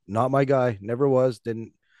have. Not my guy. Never was.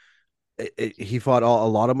 Didn't. He fought a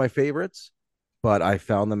lot of my favorites, but I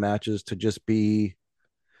found the matches to just be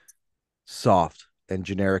soft and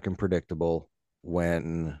generic and predictable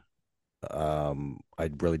when I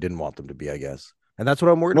really didn't want them to be, I guess. And that's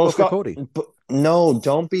what I'm worried about for Cody. No,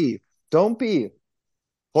 don't be. Cody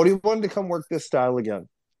wanted to come work this style again.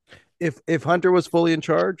 If Hunter was fully in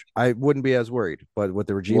charge, I wouldn't be as worried. But with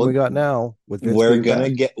the regime we got now, with Vince we're gonna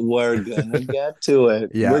get to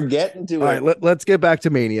it. Yeah, we're getting to it. All right, let's get back to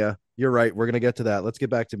Mania. You're right. We're gonna get to that. Let's get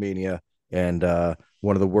back to Mania and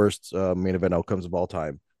one of the worst main event outcomes of all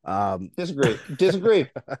time. Disagree.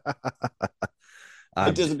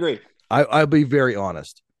 I disagree. I'll be very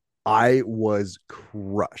honest. I was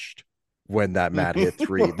crushed when that mat hit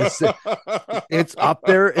 3. It's up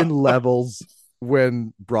there in levels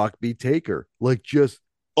when Brock beat Taker. And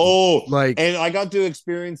I got to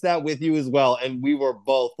experience that with you as well. And we were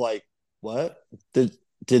both like, what? Did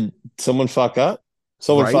someone fuck up?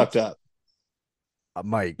 Someone fucked up.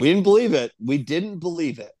 Mike. We didn't believe it.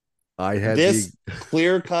 I had this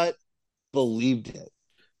clear cut believed it.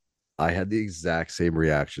 I had the exact same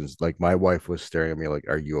reactions. Like my wife was staring at me like,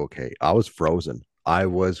 are you okay? I was frozen.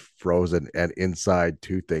 And inside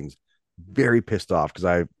two things. Very pissed off because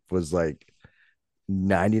I was like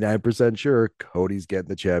 99% sure Cody's getting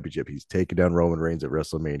the championship. He's taking down Roman Reigns at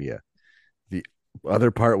WrestleMania. The other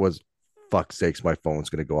part was, fuck sakes, my phone's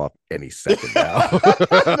going to go off any second now.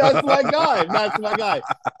 That's my guy.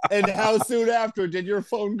 And how soon after did your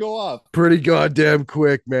phone go off? Pretty goddamn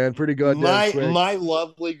quick, man. Quick. My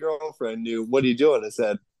lovely girlfriend knew, what are you doing? I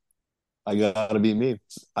said, I gotta be me.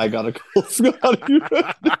 I gotta call Scotty.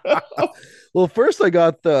 Well, first we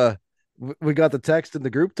got the text in the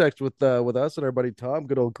group text with us and our buddy Tom,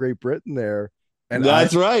 good old Great Britain there. And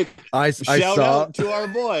that's right. I shout saw, out to our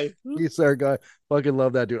boy. He's our guy. Fucking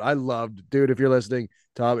love that dude. Dude, if you're listening,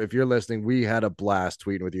 Tom, if you're listening, we had a blast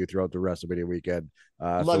tweeting with you throughout the WrestleMania weekend.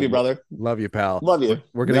 Love you, brother. Love you, pal. Love you.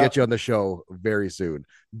 We're gonna get you on the show very soon.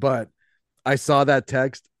 But I saw that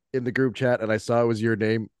text in the group chat and I saw it was your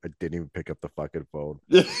name. I didn't even pick up the fucking phone.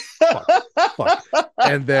 Fuck.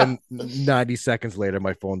 And then 90 seconds later,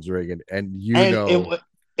 my phone's ringing, and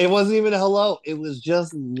it wasn't even a hello. It was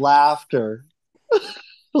just laughter.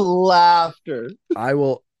 Laughter. I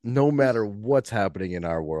will, no matter what's happening in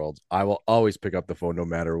our world, I will always pick up the phone no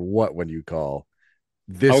matter what when you call.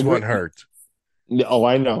 This one hurt. Oh,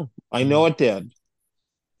 I know it did.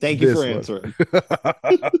 Thank you for answering.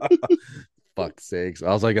 Fuck's sakes.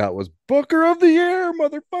 All I got was Booker of the Year,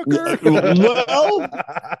 motherfucker.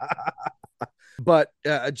 But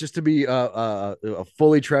just to be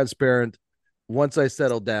fully transparent, once I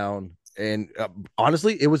settled down, and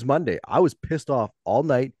honestly, it was Monday. I was pissed off all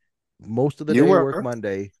night. Most of the day work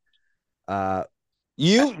Monday.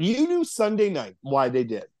 You knew Sunday night why they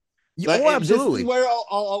did. Oh, absolutely. This is where I'll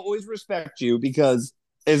always respect you, because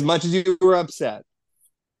As much as you were upset,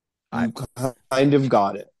 you kind of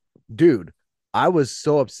got it. Dude, I was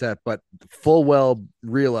so upset, but full well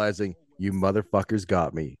realizing you motherfuckers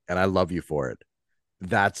got me, and I love you for it.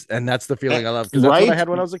 That's the feeling I love, because that's what I had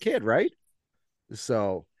when I was a kid, right?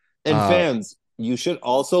 So, and fans, you should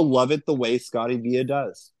also love it the way ScottyVia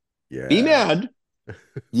does. Yeah. Be mad.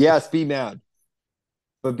 Yes, be mad.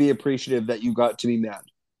 But be appreciative that you got to be mad.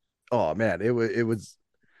 Oh man, it was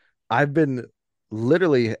I've been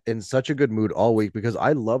literally in such a good mood all week because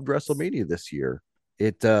I loved WrestleMania this year.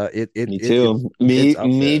 Me too.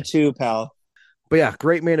 Me too, pal. But yeah,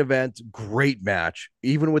 great main event, great match.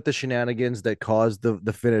 Even with the shenanigans that caused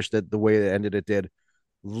the finish, that the way it ended, it did.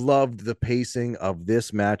 Loved the pacing of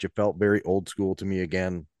this match. It felt very old school to me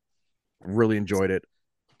again. Really enjoyed it.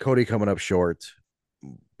 Cody coming up short.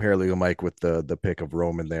 Paralegal Mike with the pick of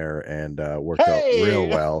Roman there, and worked out real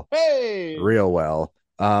well. Real well.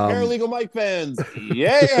 Paralegal Mike fans,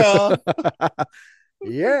 yeah.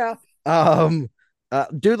 Yeah.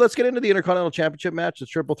 Dude, let's get into the Intercontinental Championship match, the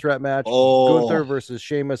triple threat match. Gunther versus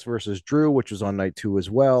Sheamus versus Drew, which was on night 2 as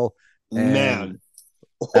well. And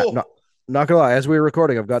not gonna lie, as we were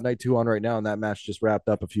recording, I've got night 2 on right now, and that match just wrapped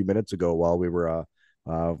up a few minutes ago while we were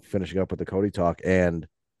finishing up with the Cody talk. And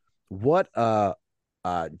what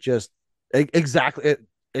just exactly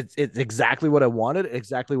it's exactly what I wanted,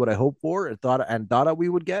 exactly what I hoped for and thought we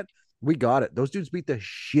would get. We got it. Those dudes beat the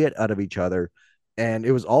shit out of each other. And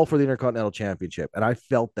it was all for the Intercontinental Championship. And I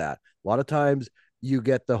felt that. A lot of times you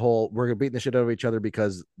get the whole, we're going to beat the shit out of each other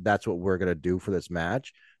because that's what we're going to do for this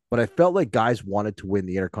match. But I felt like guys wanted to win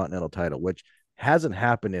the Intercontinental title, which hasn't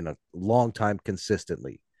happened in a long time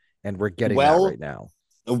consistently. And we're getting that right now.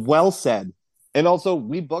 Well said. And also,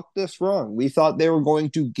 we booked this wrong. We thought they were going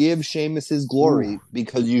to give Sheamus his glory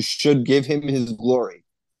because you should give him his glory.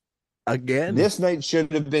 Again? This night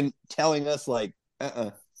should have been telling us, like,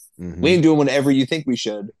 we ain't doing whatever you think we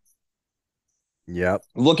should. Yep.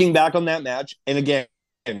 Looking back on that match, and again,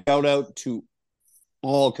 shout out to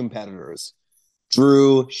all competitors,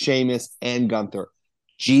 Drew, Sheamus, and Gunther.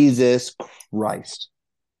 Jesus Christ.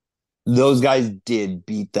 Those guys did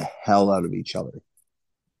beat the hell out of each other.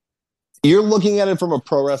 You're looking at it from a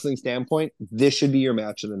pro wrestling standpoint, this should be your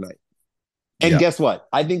match of the night. And guess what?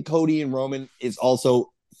 I think Cody and Roman is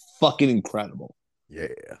also fucking incredible. Yeah.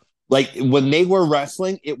 Like, when they were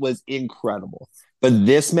wrestling, it was incredible. But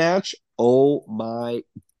this match, oh my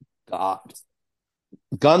God.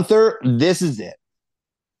 Gunther, this is it.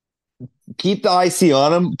 Keep the IC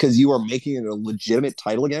on him because you are making it a legitimate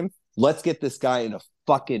title again. Let's get this guy in a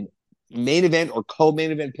fucking main event or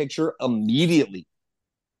co-main event picture immediately.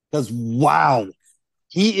 Because, wow,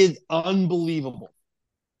 he is unbelievable.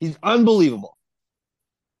 He's unbelievable.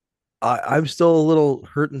 I'm still a little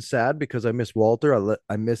hurt and sad because I miss Walter.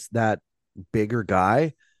 I miss that bigger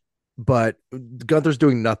guy, but Gunther's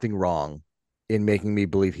doing nothing wrong in making me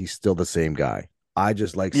believe he's still the same guy. I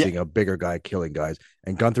just like seeing a bigger guy killing guys,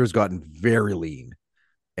 and Gunther's gotten very lean,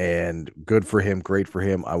 and good for him. Great for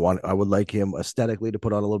him. I would like him aesthetically to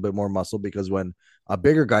put on a little bit more muscle, because when a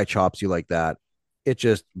bigger guy chops you like that, it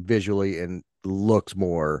just visually and looks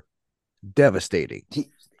more devastating.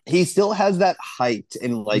 He still has that height,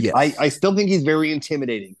 and like I still think he's very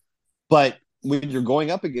intimidating. But when you're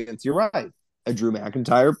going up against, you're right, a Drew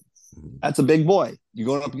McIntyre, that's a big boy. You're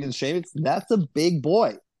going up against Sheamus, that's a big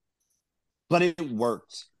boy. But it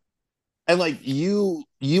worked. And like you,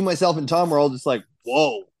 myself, and Tom were all just like,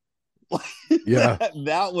 whoa. Yeah.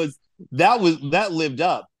 that lived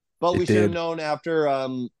up. But we should have known after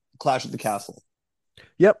Clash at the Castle.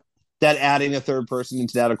 Yep. That adding a third person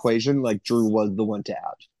into that equation, like Drew was the one to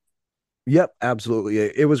add. Yep, absolutely.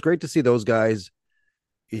 It was great to see those guys.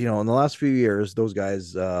 You know, in the last few years, those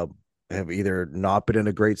guys have either not been in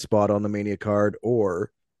a great spot on the Mania card,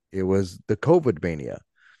 or it was the COVID Mania.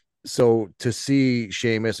 So to see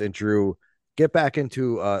Sheamus and Drew get back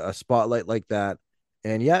into a spotlight like that,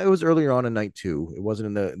 and yeah, it was earlier on in night 2. It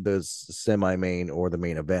wasn't in the semi-main or the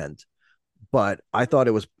main event, but I thought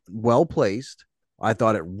it was well placed. I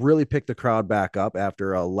thought it really picked the crowd back up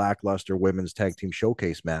after a lackluster women's tag team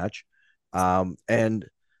showcase match. And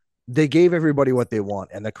they gave everybody what they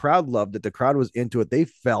want, and the crowd loved it. The crowd was into it. They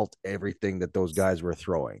felt everything that those guys were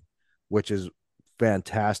throwing, which is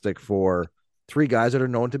fantastic for 3 guys that are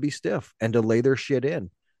known to be stiff and to lay their shit in.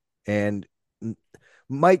 And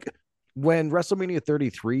Mike, when WrestleMania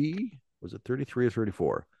 33, was it 33 or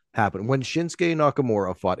 34 happened, when Shinsuke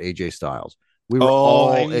Nakamura fought AJ Styles, we were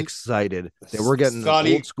all excited that we're getting an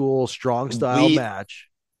old school strong style match.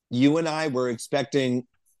 You and I were expecting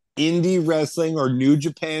indie wrestling or New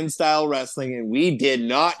Japan style wrestling, and we did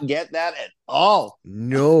not get that at all.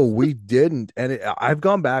 No, we didn't. And I've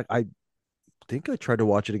gone back. I think I tried to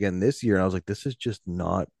watch it again this year, and I was like, this is just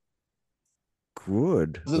not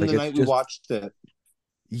good. Other than Like, the it's night we just, watched it.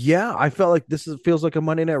 yeah, I felt like feels like a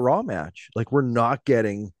Monday Night Raw match. Like, we're not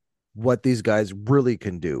getting what these guys really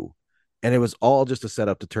can do. And it was all just a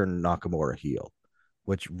setup to turn Nakamura heel,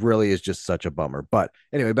 which really is just such a bummer. But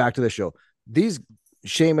anyway, back to the show. These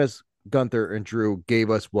Sheamus, Gunther, and Drew gave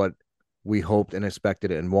us what we hoped and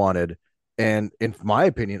expected and wanted. And in my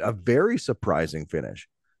opinion, a very surprising finish.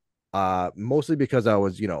 Mostly because I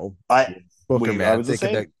was, Booker Man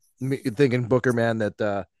thinking Booker Man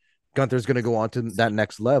that Gunther's going to go on to that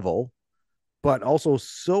next level, but also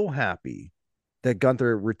so happy that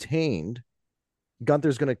Gunther retained.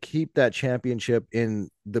 Gunther's going to keep that championship in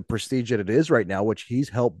the prestige that it is right now, which he's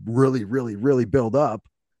helped really, really, really build up.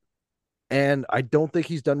 And I don't think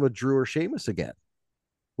he's done with Drew or Sheamus again,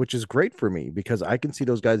 which is great for me because I can see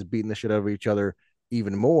those guys beating the shit out of each other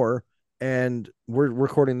even more. And we're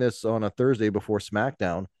recording this on a Thursday before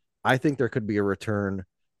SmackDown. I think there could be a return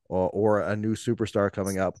or a new superstar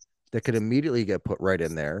coming up that could immediately get put right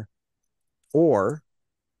in there. Or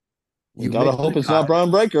you gotta hope it's not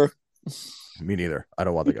Braun Breaker. Me neither. I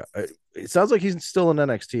don't want the guy. It sounds like he's still in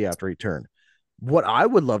NXT after he turned. What I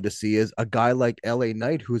would love to see is a guy like LA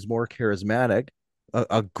Knight, who's more charismatic,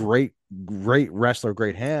 a great wrestler,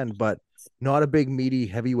 great hand, but not a big, meaty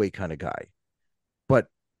heavyweight kind of guy. But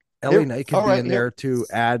LA Knight can be in there to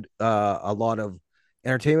add a lot of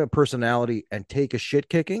entertainment personality and take a shit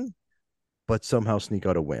kicking, but somehow sneak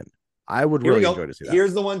out a win. I would really enjoy to see that.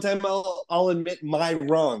 Here's the one time I'll admit my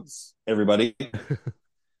wrongs, everybody.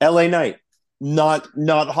 LA Knight, not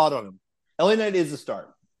hot on him. LA Knight is a star.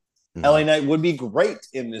 LA Knight would be great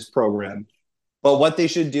in this program. But what they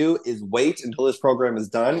should do is wait until this program is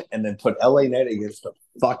done and then put LA Knight against the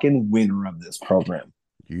fucking winner of this program.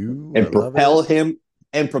 Propel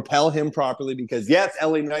him properly because, yes,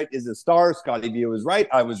 LA Knight is a star. ScottyVia was right.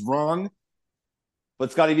 I was wrong. But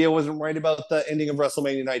ScottyVia wasn't right about the ending of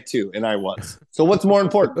WrestleMania Night 2, and I was. So what's more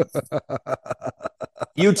important?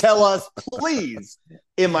 You tell us, please,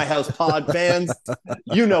 In My House Pod fans.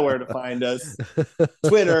 You know where to find us.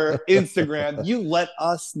 Twitter, Instagram. You let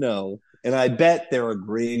us know. And I bet they're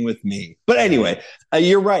agreeing with me. But anyway,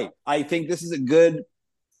 you're right. I think this is a good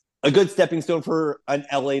stepping stone for an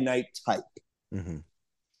LA Knight type. Mm-hmm.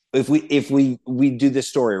 If we do this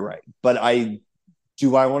story right. But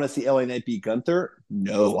do I want to see LA Knight beat Gunther?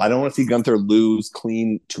 No, I don't want to see Gunther lose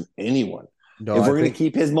clean to anyone. No, if we're going to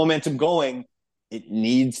keep his momentum going, it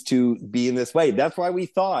needs to be in this way. That's why we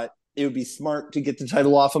thought it would be smart to get the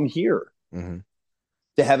title off him here. Mm-hmm.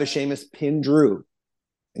 To have a Sheamus pin Drew.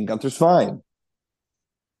 And Gunther's fine.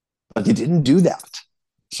 But they didn't do that.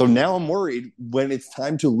 So now I'm worried when it's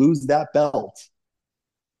time to lose that belt.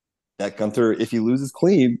 That Gunther, if he loses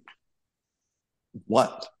clean,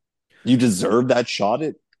 what? You deserve that shot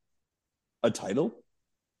at a title?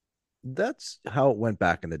 That's how it went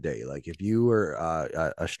back in the day. Like, if you were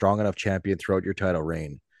a strong enough champion throughout your title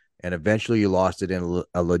reign, and eventually you lost it in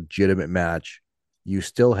a legitimate match, you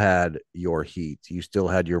still had your heat. You still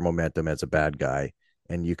had your momentum as a bad guy.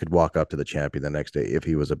 And you could walk up to the champion the next day if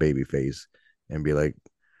he was a babyface and be like,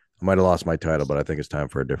 I might have lost my title, but I think it's time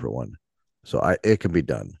for a different one. So it can be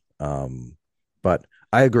done. But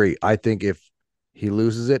I agree. I think if he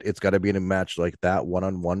loses it, it's got to be in a match like that,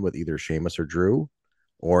 one-on-one with either Sheamus or Drew,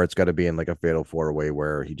 or it's got to be in like a fatal four-way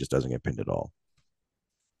where he just doesn't get pinned at all.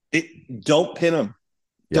 Don't pin him.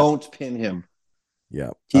 Yeah. Don't pin him. Yeah.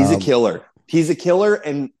 He's a killer. He's a killer,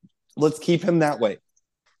 and let's keep him that way.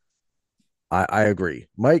 I agree.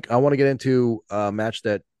 Mike, I want to get into a match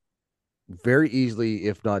that very easily,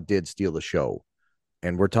 if not did, steal the show.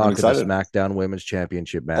 And we're talking the SmackDown Women's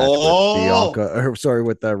Championship match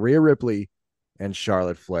with Rhea Ripley and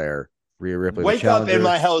Charlotte Flair. Rhea Ripley. Wake up in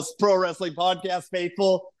my house, Pro Wrestling Podcast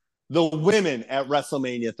faithful. The women at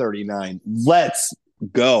WrestleMania 39. Let's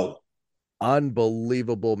go.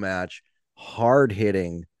 Unbelievable match. Hard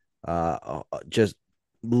hitting. Just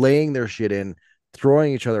laying their shit in.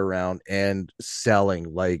 Throwing each other around and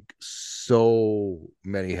selling like so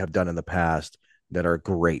many have done in the past that are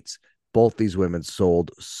great. Both these women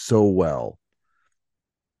sold so well.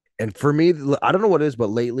 And for me, I don't know what it is, but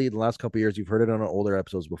lately, the last couple of years, you've heard it on older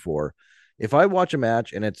episodes before. If I watch a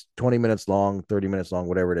match and it's 20 minutes long, 30 minutes long,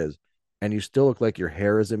 whatever it is, and you still look like your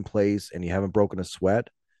hair is in place and you haven't broken a sweat,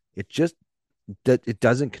 it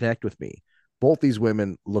doesn't connect with me. Both these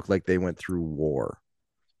women look like they went through war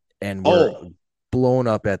and were blown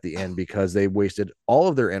up at the end because they wasted all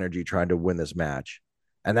of their energy trying to win this match.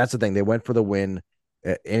 And that's the thing. They went for the win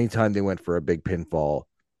Anytime they went for a big pinfall,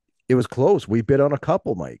 it was close. We bid on a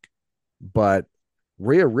couple, Mike, but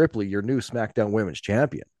Rhea Ripley, your new SmackDown Women's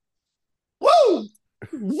Champion. Woo!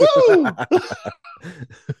 Woo!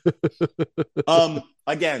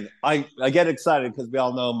 Again, I get excited because we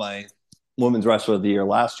all know my Women's Wrestler of the Year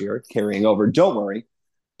last year carrying over. Don't worry,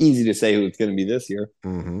 easy to say who it's going to be this year,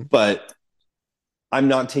 but I'm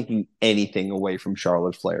not taking anything away from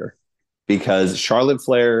Charlotte Flair because Charlotte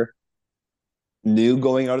Flair knew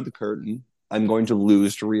going out of the curtain, I'm going to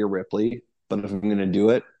lose to Rhea Ripley, but if I'm going to do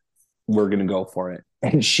it, we're going to go for it.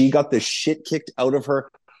 And she got the shit kicked out of her.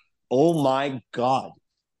 Oh my God.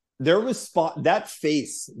 There was that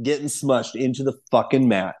face getting smushed into the fucking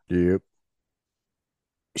mat. Yep.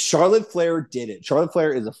 Charlotte Flair did it. Charlotte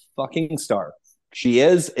Flair is a fucking star. She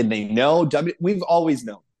is, and they know. We've always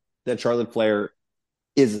known that Charlotte Flair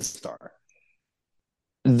is a star.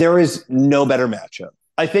 There is no better matchup.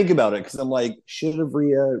 I think about it because I'm like, should have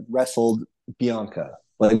Rhea wrestled Bianca?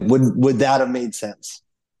 Like, would that have made sense?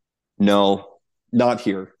 No, not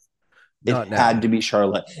here. It had to be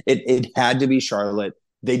Charlotte. It had to be Charlotte.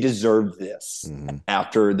 They deserved this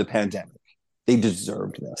after the pandemic. They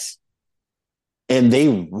deserved this. And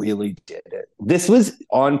they really did it. This was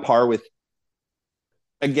on par with,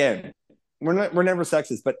 again, we're never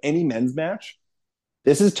sexist, but any men's match,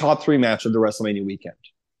 this is top 3 match of the WrestleMania weekend.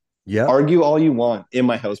 Yeah. Argue all you want in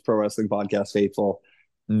my house pro wrestling podcast faithful.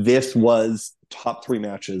 This was top 3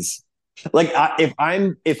 matches. Like if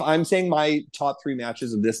I'm saying my top 3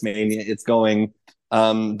 matches of this Mania, it's going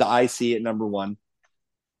the IC at number 1.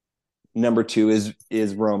 Number 2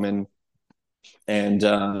 is Roman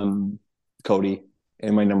and Cody,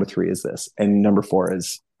 and my number 3 is this, and number 4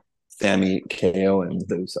 is Sami, KO, and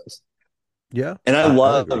the Usos. Yeah, and I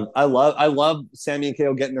love Sami and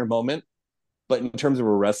KO getting their moment, but in terms of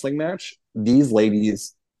a wrestling match, these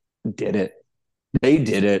ladies did it. They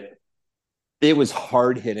did it. It was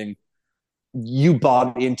hard hitting. You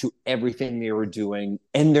bought into everything they were doing,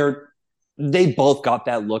 and they both got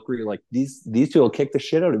that look where you're like, these two will kick the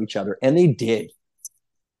shit out of each other, and they did.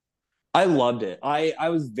 I loved it. I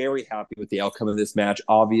was very happy with the outcome of this match,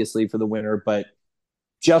 obviously for the winner, but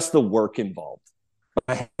just the work involved.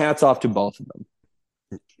 My hats off to both of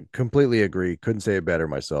them. Completely agree. Couldn't say it better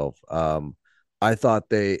myself. I thought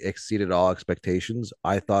they exceeded all expectations.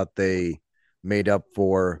 I thought they made up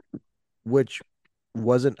for, which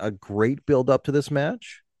wasn't a great build up to this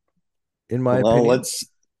match, in my opinion.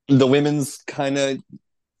 The women's kind of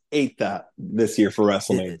ate that this year for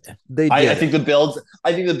WrestleMania. They did. I think the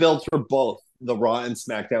builds for both the Raw and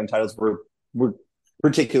SmackDown titles were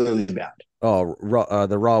particularly bad. Oh,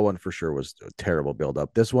 the Raw one for sure was a terrible build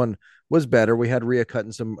up. This one was better. We had Rhea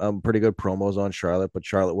cutting some pretty good promos on Charlotte, but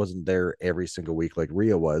Charlotte wasn't there every single week like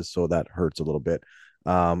Rhea was, so that hurts a little bit.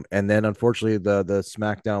 And then unfortunately the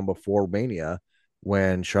SmackDown before Mania,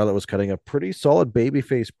 when Charlotte was cutting a pretty solid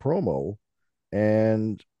babyface promo,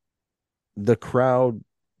 and the crowd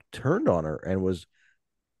turned on her and was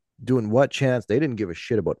doing what chance. They didn't give a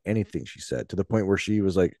shit about anything she said, to the point where she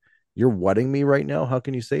was like, "You're whatting me right now? How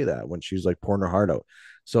can you say that?" when she's like pouring her heart out.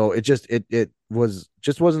 So it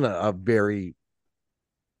wasn't a very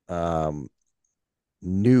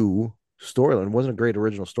new storyline. It wasn't a great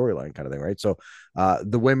original storyline kind of thing, right? So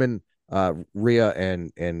the women, Rhea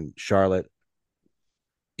and Charlotte,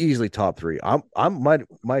 easily top 3.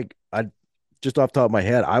 Mike, I just off the top of my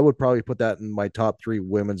head, I would probably put that in my top 3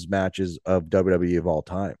 women's matches of WWE of all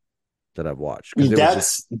time that I've watched.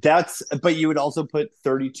 But you would also put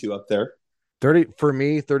 32 up there. 30 for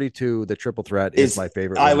me, 32, the triple threat is my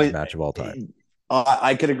favorite women's match of all time.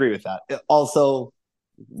 I could agree with that. Also,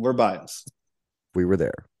 we're biased. We were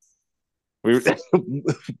there. We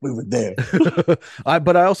were there.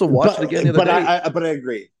 But I also watched it again the other day. But I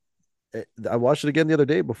agree. I watched it again the other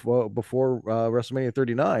day before WrestleMania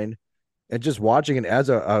 39, and just watching it as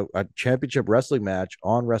a championship wrestling match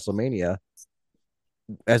on WrestleMania,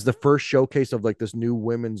 as the first showcase of like this new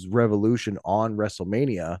women's revolution on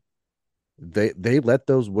WrestleMania. They let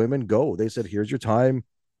those women go. They said, "Here's your time,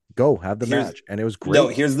 go have the match," and it was great. No,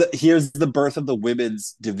 here's the birth of the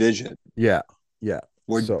women's division. Yeah.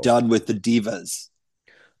 We're done with the divas.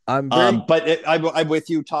 I'm with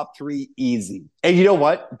you. Top 3 easy, and you know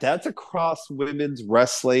what? That's across women's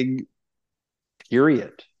wrestling.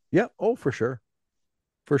 Period. Yeah. Oh, for sure.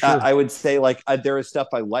 I would say there is stuff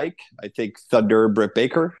I like. I think Thunder and Britt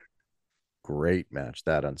Baker, great match.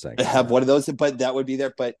 That unsanctioned. I have one of those, but that would be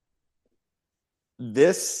there. But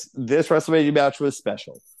this WrestleMania match was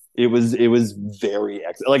special. It was very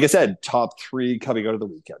excellent. Like I said, top 3 coming out of the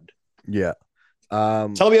weekend. Yeah.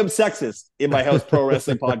 Tell me I'm sexist in my house pro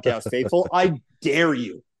wrestling podcast, faithful. I dare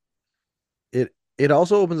you. It It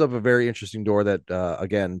also opens up a very interesting door that,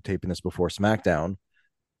 again, taping this before SmackDown,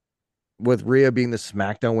 with Rhea being the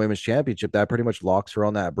SmackDown Women's Championship, that pretty much locks her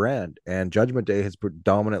on that brand. And Judgment Day has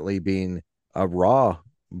predominantly been a Raw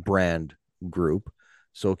brand group.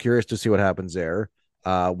 So curious to see what happens there.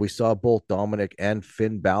 We saw both Dominic and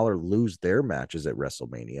Finn Balor lose their matches at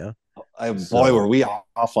WrestleMania. Boy, were we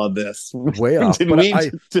off on this. Way off. But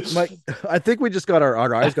I think we just got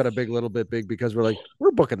our eyes got a little bit big because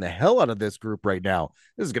we're booking the hell out of this group right now.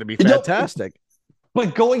 This is going to be fantastic.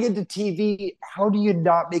 But going into TV, how do you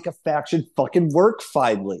not make a faction fucking work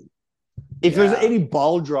finally? If there's any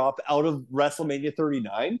ball drop out of WrestleMania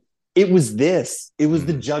 39, it was this. It was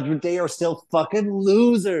the Judgment Day are still fucking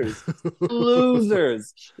losers.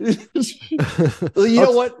 Losers.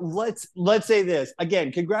 Know what? Let's say this.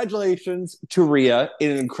 Again, congratulations to Rhea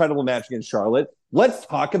in an incredible match against Charlotte. Let's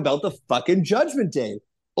talk about the fucking Judgment Day.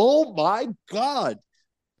 Oh my God.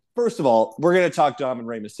 First of all, we're going to talk Dom and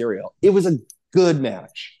Rey Mysterio. It was a good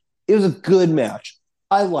match.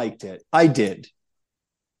 I liked it. I did.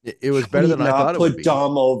 It was better than I thought it would be. Put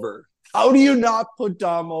Dom over. How do you not put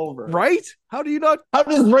Dom over? Right? How do you not? How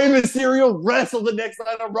does Rey Mysterio wrestle the next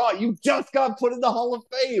night on Raw? You just got put in the Hall of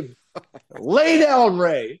Fame. Lay down,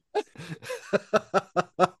 Rey.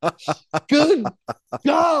 Good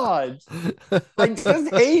God. I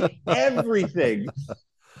just hate everything.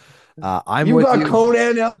 You got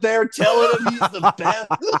Conan out there telling him he's the best.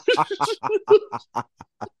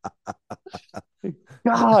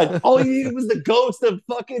 God, all you needed was the ghost of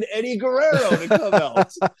fucking Eddie Guerrero to come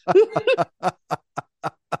out.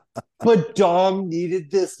 But Dom needed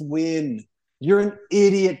this win. You're an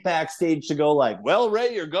idiot backstage to go well,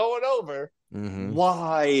 Rey, you're going over. Mm-hmm.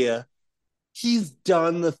 Why? He's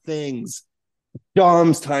done the things.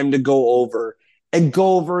 Dom's time to go over and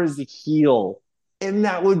go over as a heel. And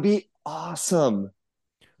that would be awesome.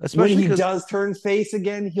 Especially when he does turn face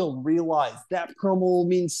again, he'll realize that promo will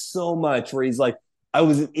mean so much where he's like, I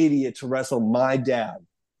was an idiot to wrestle my dad.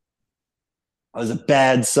 I was a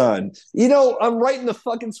bad son. I'm writing the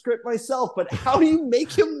fucking script myself, but how do you make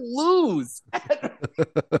him lose?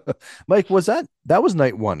 Mike, that was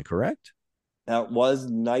night one, correct? That was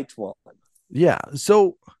night one. Yeah.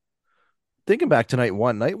 So thinking back to night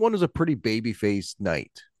one was a pretty baby-faced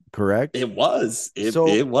night, correct? It was.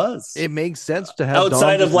 It was. It makes sense to have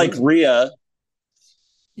outside of Rhea.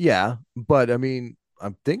 Yeah, but I mean, I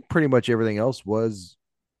think pretty much everything else was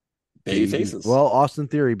baby faces. Well, Austin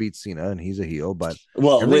Theory beats Cena, and he's a heel, but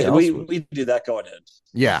we do that going in.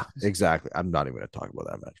 Yeah, exactly. I'm not even going to talk about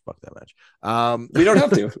that match. Fuck that match. We don't have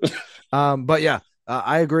to. But yeah,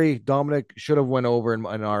 I agree. Dominic should have went over in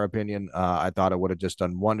our opinion. I thought it would have just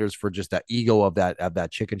done wonders for just that ego of that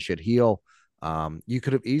chicken shit heel. You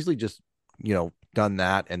could have easily just done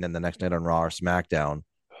that, and then the next night on Raw or SmackDown,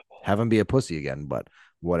 have him be a pussy again. But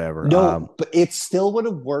whatever. No, but it still would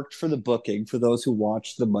have worked for the booking for those who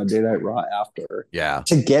watched the Monday Night Raw after. Yeah.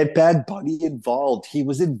 To get Bad Bunny involved. He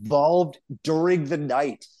was involved during the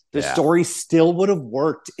night. The story still would have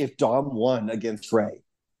worked if Dom won against Rey.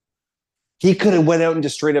 He could have went out and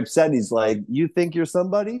just straight up said, he's like, you think you're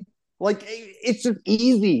somebody? It's just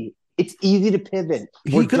easy. It's easy to pivot.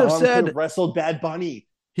 He could have said, wrestled Bad Bunny.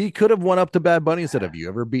 He could have went up to Bad Bunny and said, have you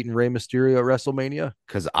ever beaten Rey Mysterio at WrestleMania?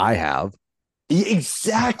 Because I have.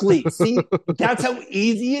 Exactly. See, that's how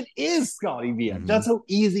easy it is, ScottyVia. Mm-hmm. That's how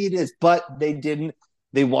easy it is. But they didn't.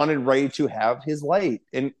 They wanted Rey to have his light.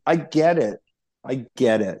 And I get it.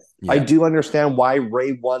 Yeah. I do understand why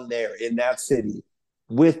Rey won there in that city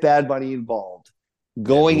with Bad Bunny involved.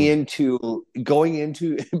 Going into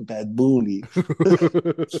Bad Bunny.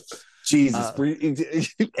 Jesus,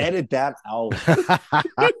 edit that out.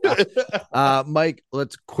 Mike,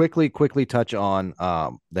 let's quickly touch on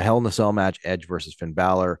the Hell in a Cell match, Edge versus Finn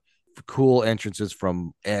Balor. Cool entrances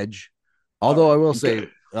from Edge. Although I will say,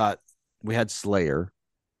 we had Slayer.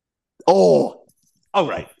 Oh, all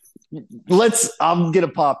right. I'm gonna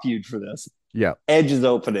pop huge for this. Yeah, Edge's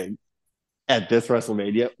opening at this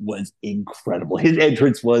WrestleMania was incredible. His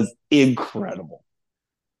entrance was incredible.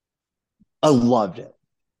 I loved it.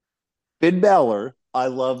 Finn Balor, I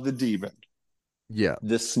love the demon. Yeah.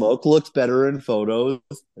 The smoke looks better in photos,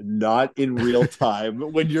 not in real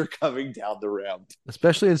time when you're coming down the ramp.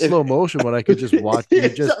 Especially in slow motion when I could just watch.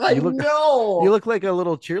 You look like a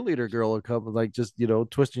little cheerleader girl,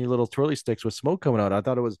 twisting your little twirly sticks with smoke coming out. I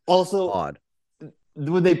thought it was also odd.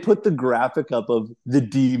 When they put the graphic up of the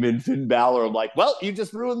demon Finn Balor, I'm like, well, you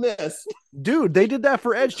just ruined this. Dude, they did that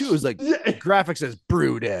for Edge too. It was like graphic says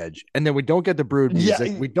Brood Edge. And then we don't get the Brood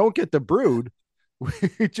music. We don't get the Brood.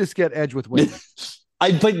 We just get Edge with wings.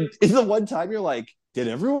 But is the one time you're like, Did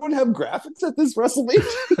everyone have graphics at this WrestleMania?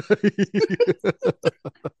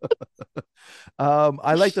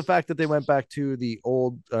 I like the fact that they went back to the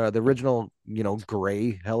original,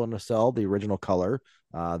 gray Hell in a Cell, the original color.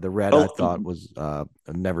 The red I thought was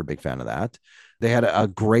never a big fan of that. They had a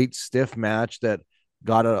great stiff match that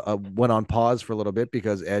went on pause for a little bit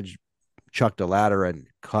because Edge chucked a ladder and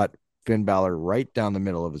cut Finn Balor right down the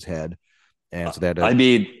middle of his head, and so they had to. I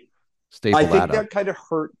think that kind of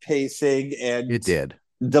hurt pacing, and it did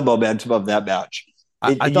the momentum of that match.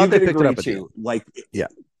 I thought they picked it up too.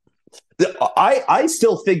 I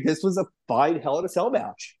still think this was a fine Hell in a Cell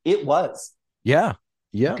match. It was. Yeah.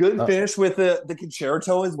 Good finish with the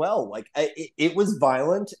concerto as well. Like it was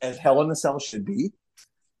violent as Hell in a Cell should be.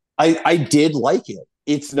 I did like it.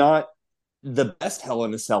 It's not the best Hell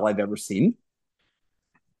in a Cell I've ever seen,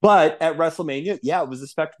 but at WrestleMania, it was a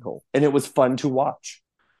spectacle and it was fun to watch.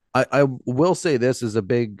 I will say this is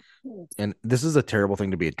and this is a terrible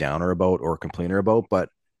thing to be a downer about or a complainer about, but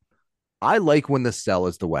I like when the cell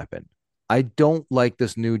is the weapon. I don't like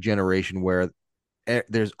this new generation where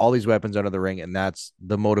there's all these weapons under the ring and that's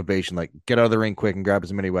the motivation. Like, get out of the ring quick and grab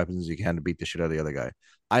as many weapons as you can to beat the shit out of the other guy.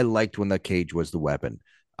 I liked when the cage was the weapon.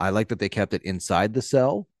 I like that they kept it inside the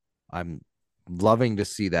cell. I'm loving to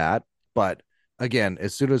see that. But again,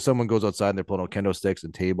 as soon as someone goes outside and they're pulling out kendo sticks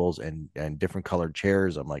and tables and different colored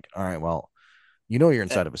chairs, I'm like, all right, well, you're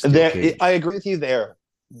inside of a steel cage. I agree with you there.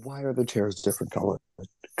 Why are the chairs different color?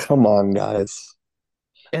 Come on, guys.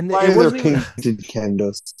 And why are there painted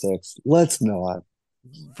kendo sticks? Let's not.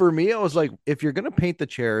 For me, I was like, if you're gonna paint the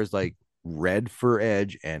chairs like red for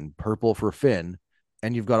Edge and purple for Finn,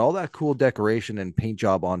 and you've got all that cool decoration and paint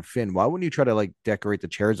job on Finn, why wouldn't you try to like decorate the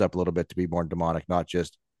chairs up a little bit to be more demonic, not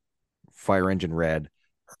just Fire Engine red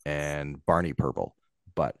and Barney purple?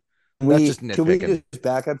 But that's just nitpicking. Can we just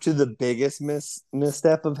back up to the biggest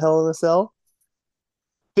misstep of Hell in a Cell?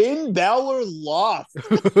 Finn Balor lost.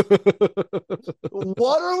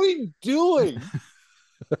 What are we doing?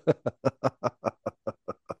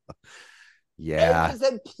 Yeah. Edge has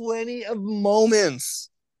had plenty of moments.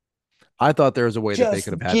 I thought there was a way that they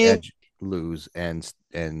could have had Edge lose and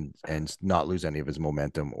not lose any of his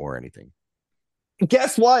momentum or anything.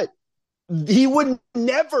 Guess what? He would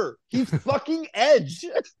never. He's fucking Edge.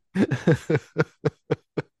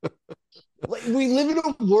 Like, we live in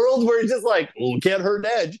a world where it's just like, can't hurt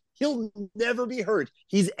Edge. He'll never be hurt.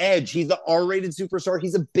 He's Edge. He's the R-rated superstar.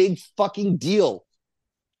 He's a big fucking deal.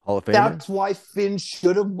 Hall of Famer. That's why Finn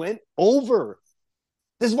should have went over.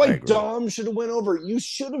 This is why Dom should have went over. You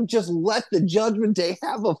should have just let the Judgment Day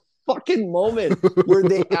have a fucking moment where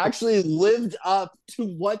they actually lived up to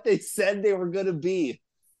what they said they were going to be.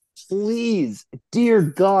 Please, dear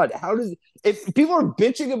God, if people are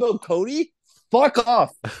bitching about Cody, fuck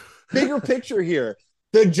off. Bigger picture here.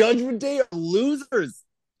 The Judgment Day are losers.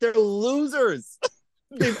 They're losers.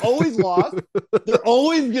 They've always lost. They're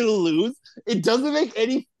always going to lose. It doesn't make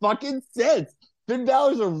any fucking sense. Finn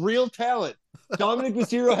Balor's a real talent. Dominic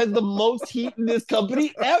Mysterio has the most heat in this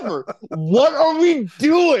company ever. What are we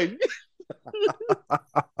doing?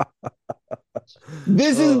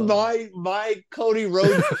 This is my Cody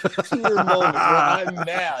Rhodes tier moment where I'm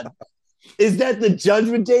mad. Is that the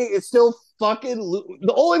Judgment Day is still fucking...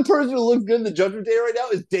 The only person who looks good in the Judgment Day right now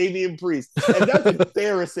is Damian Priest. And that's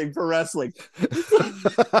embarrassing for wrestling.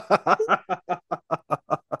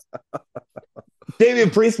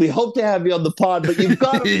 Damian Priest, we hope to have you on the pod, but you've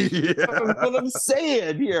got to what I'm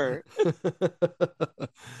saying here.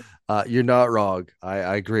 You're not wrong.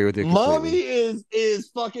 I agree with you completely. Mommy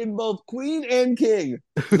is fucking both queen and king.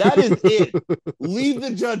 That is it. Leave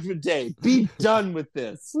the Judgment Day. Be done with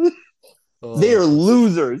this. They are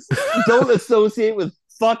losers. Don't associate with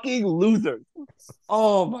fucking losers.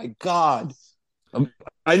 Oh my God.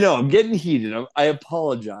 I know I'm getting heated. I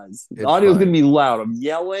apologize. The audio's going to be loud. I'm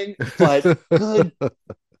yelling, but good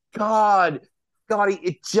God, Scotty,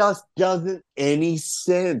 it just doesn't any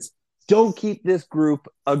sense. Don't keep this group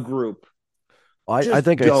a group. I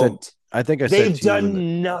think I said they've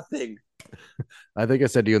done nothing. I think I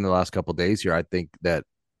said to you in the last couple of days here. I think that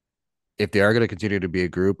if they are going to continue to be a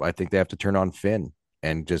group, I think they have to turn on Finn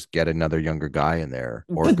and just get another younger guy in there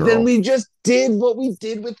or but girl. Then we just did what we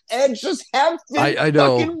did with Edge. Just have Finn I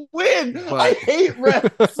know, fucking win. But... I hate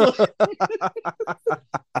wrestling.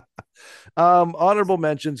 Honorable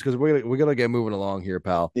mentions because we're gonna get moving along here,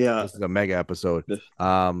 pal. Yeah, this is a mega episode.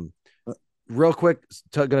 Real quick,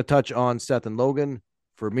 gonna touch on Seth and Logan.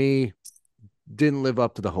 For me, didn't live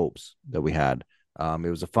up to the hopes that we had. It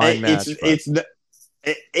was a fine match.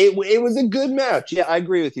 It was a good match. Yeah, I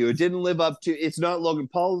agree with you. It didn't live up to. It's not Logan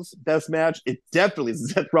Paul's best match. It definitely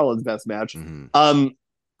is Seth Rollins' best match. Mm-hmm.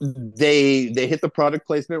 they hit the product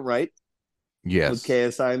placement right. Yes. With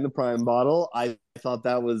KSI in the Prime bottle. I thought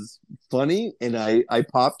that was funny, and I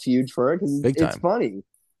popped huge for it because it's funny.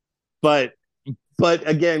 But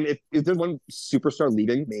again, if there's one superstar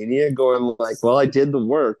leaving Mania going like, well, I did the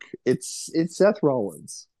work, it's Seth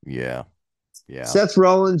Rollins. Yeah. Seth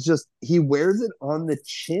Rollins he wears it on the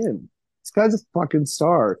chin. This guy's a fucking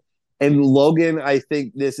star. And Logan, I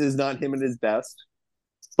think this is not him at his best.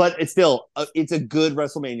 But it's still, it's a good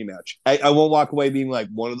WrestleMania match. I won't walk away being like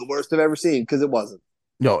one of the worst I've ever seen, because it wasn't.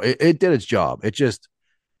 No, it did its job. It just,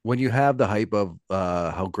 when you have the hype of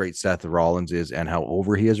how great Seth Rollins is and how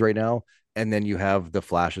over he is right now, and then you have the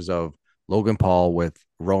flashes of Logan Paul with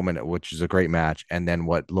Roman, which is a great match, and then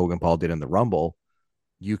what Logan Paul did in the Rumble,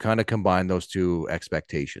 you kind of combine those two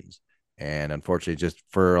expectations. And unfortunately, just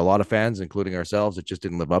for a lot of fans, including ourselves, it just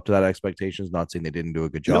didn't live up to that expectations. Not saying they didn't do a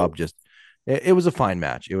good job, just it was a fine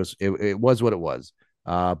match. It was what it was.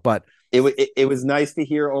 But it was nice to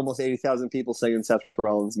hear almost 80,000 people singing Seth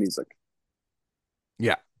Rollins music.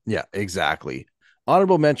 Yeah, exactly.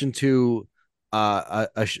 Honorable mention to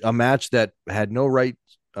a match that had no right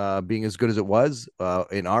being as good as it was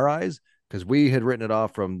in our eyes, because we had written it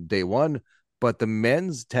off from day one. But the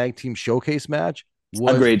men's tag team showcase match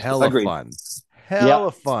was hella fun.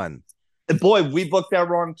 Hella fun. Boy, we booked that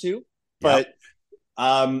wrong too. But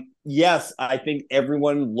yes, I think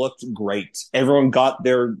everyone looked great. Everyone got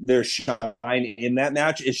their shine in that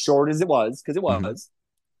match, as short as it was, because it was. Mm-hmm.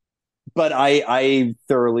 But I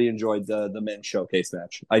thoroughly enjoyed the men's showcase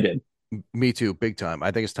match. I did. Me too, big time.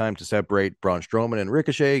 I think it's time to separate Braun Strowman and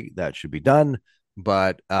Ricochet. That should be done.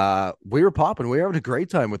 But we were popping. We were having a great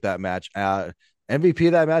time with that match. MVP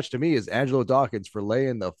of that match to me is Angelo Dawkins for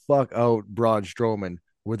laying the fuck out Braun Strowman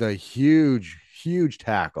with a huge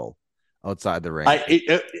tackle outside the ring.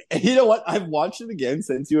 You know what? I've watched it again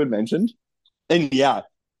since you had mentioned. And yeah,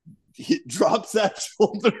 he drops that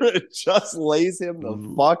shoulder and just lays him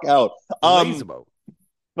the fuck out.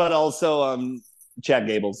 But also Chad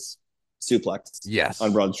Gable's suplex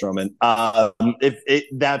on Braun Strowman.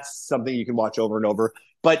 That's something you can watch over and over.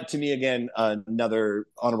 But to me, again, another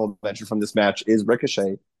honorable mention from this match is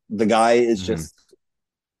Ricochet. The guy is just,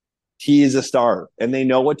 he is a star, and they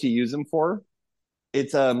know what to use him for.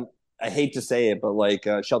 It's I hate to say it, but like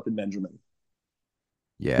Shelton Benjamin.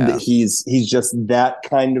 Yeah, he's just that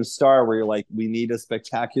kind of star where you're like, we need a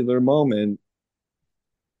spectacular moment.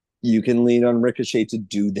 You can lean on Ricochet to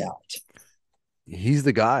do that. He's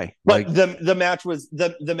the guy. But the match was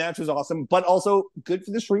the match was awesome, but also good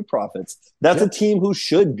for the Street Profits. That's a team who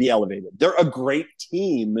should be elevated. They're a great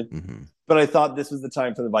team, but I thought this was the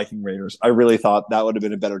time for the Viking Raiders. I really thought that would have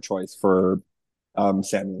been a better choice for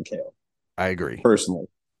Sammy and KO. I agree personally.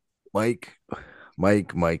 Mike. We're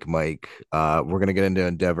gonna get into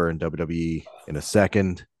Endeavor and WWE in a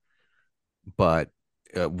second, but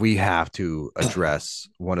we have to address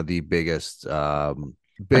one of the biggest.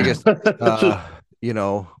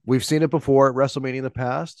 We've seen it before at WrestleMania in the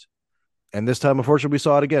past, and this time, unfortunately, we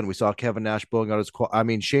saw it again. We saw Kevin Nash blowing out his quad. I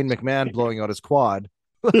mean, Shane McMahon blowing out his quad.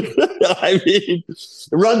 I mean,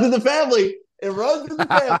 it runs in the family.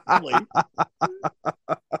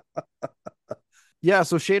 Yeah,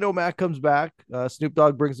 so Shane O'Mac comes back. Snoop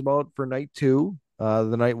Dogg brings him out for night 2.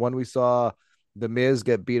 The night 1, we saw The Miz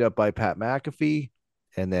get beat up by Pat McAfee,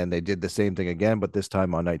 and then they did the same thing again, but this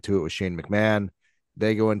time on night 2, it was Shane McMahon.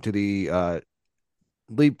 They go into the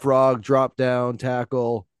leapfrog, drop down,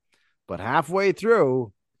 tackle, but halfway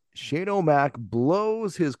through, Shane O'Mac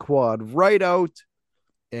blows his quad right out,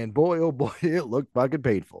 and boy, oh boy, it looked fucking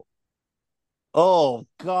painful. Oh,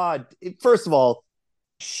 God. First of all,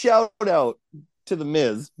 shout out to The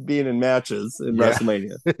Miz being in matches in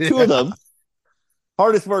WrestleMania. 2 of them.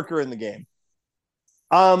 Hardest worker in the game.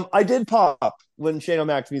 I did pop when Shane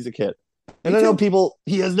O'Mac's music hit. And I know people,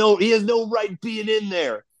 he has no right being in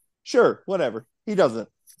there. Sure, whatever. He doesn't.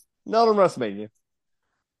 Not on WrestleMania.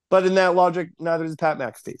 But in that logic, neither does Pat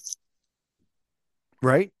McAfee.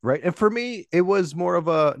 Right. And for me, it was more of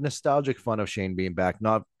a nostalgic fun of Shane being back,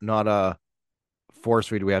 not a force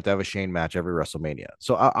feed. We have to have a Shane match every WrestleMania.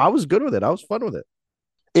 So I was good with it. I was fun with it.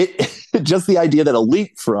 It just the idea that a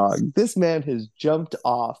leapfrog, this man has jumped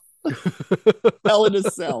off Hell in a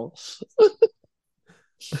Cell.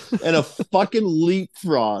 And a fucking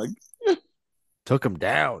leapfrog took him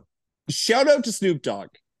down. Shout out to Snoop Dogg.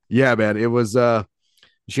 Yeah, man. It was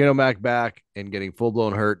Shane O'Mac back and getting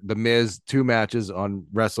full-blown hurt. The Miz, 2 matches on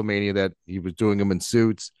WrestleMania that he was doing them in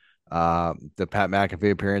suits. The Pat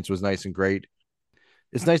McAfee appearance was nice and great.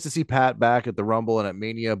 It's nice to see Pat back at the Rumble and at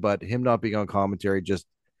Mania, but him not being on commentary just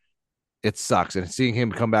it sucks. And seeing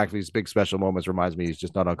him come back to these big special moments reminds me he's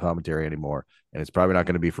just not on commentary anymore, and it's probably not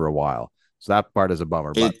going to be for a while. So that part is a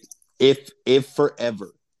bummer. But if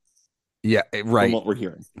forever. Yeah, right.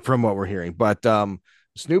 From what we're hearing. But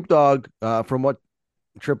Snoop Dogg, from what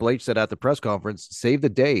Triple H said at the press conference, saved the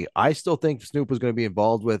day. I still think Snoop was going to be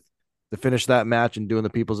involved with the finish of that match and doing the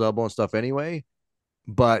people's elbow and stuff anyway.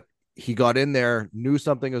 But he got in there, knew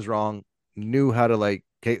something was wrong, knew how to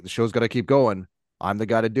okay, the show's got to keep going. I'm the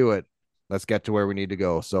guy to do it. Let's get to where we need to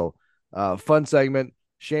go. So fun segment.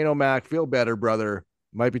 Shane O'Mac, feel better, brother.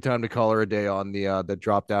 Might be time to call her a day on the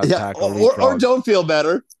drop down tackle. Or don't feel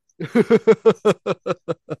better. The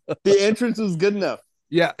entrance was good enough.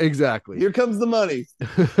 Yeah, exactly. Here comes the money.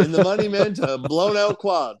 And the money meant a blown out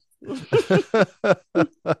quad.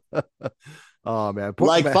 Oh, man.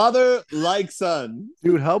 Father, like son.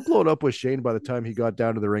 Dude, how blown up was Shane by the time he got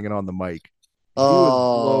down to the ring and on the mic? He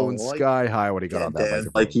was blown sky high when he got on that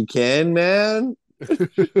microphone. Like you can, man.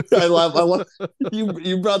 I want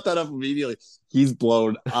you brought that up immediately. He's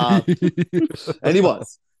blown up. And he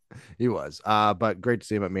was. He was. But great to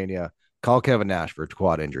see him at Mania. Call Kevin Nash for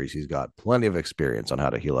quad injuries. He's got plenty of experience on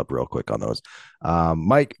how to heal up real quick on those.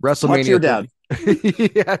 Mike, WrestleMania. Talk to your dad.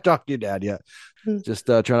 Yeah, talk to your dad. Yeah. Just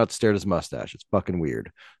try not to stare at his mustache. It's fucking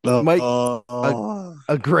weird. Mike,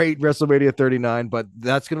 a great WrestleMania 39, but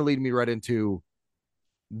that's going to lead me right into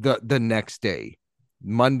the next day,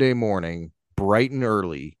 Monday morning, bright and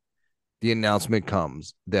early. The announcement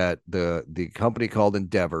comes that the company called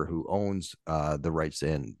Endeavor, who owns the rights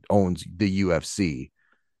and owns the UFC,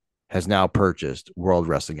 has now purchased World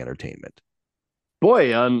Wrestling Entertainment.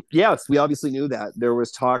 Boy, yes, we obviously knew that. There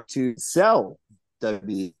was talk to sell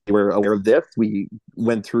WWE. We were aware of this. We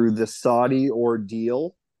went through the Saudi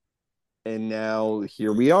ordeal, and now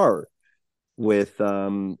here we are with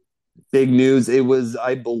big news. It was,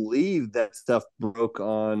 I believe, that stuff broke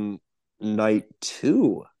on night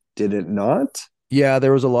 2. Did it not? Yeah,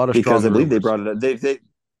 there was a lot of because I believe they brought it up.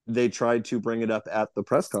 They tried to bring it up at the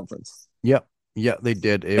press conference. Yep. Yeah, they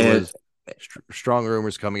did. It was strong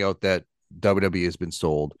rumors coming out that WWE has been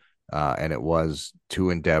sold, and it was to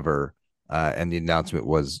Endeavor, and the announcement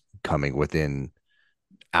was coming within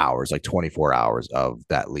hours, like 24 hours of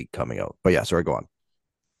that leak coming out. But yeah, sorry, go on.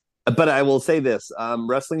 But I will say this,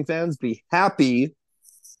 wrestling fans, be happy.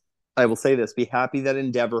 I will say this, be happy that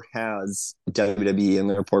Endeavor has WWE in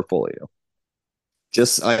their portfolio.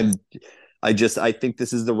 I think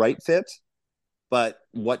this is the right fit. But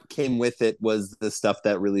what came with it was the stuff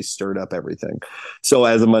that really stirred up everything. So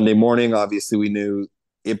as of Monday morning, obviously we knew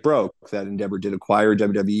it broke that Endeavor did acquire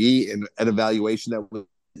WWE and at a valuation that was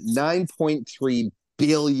 $9.3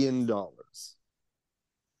 billion.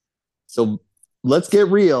 So let's get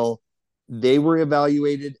real. They were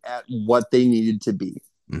evaluated at what they needed to be.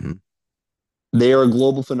 Mm-hmm. They are a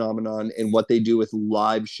global phenomenon, and what they do with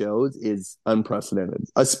live shows is unprecedented,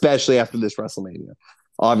 especially after this WrestleMania.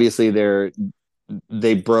 Obviously,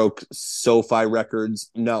 they broke SoFi records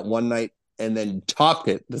not one night and then topped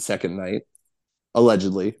it the second night,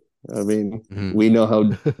 allegedly. I mean, we know how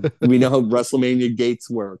WrestleMania gates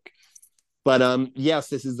work. But yes,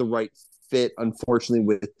 this is the right fit. Unfortunately,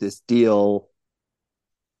 with this deal,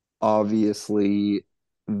 obviously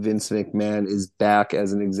Vince McMahon is back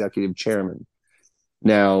as an executive chairman.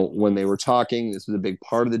 Now, when they were talking, this was a big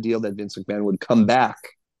part of the deal that Vince McMahon would come back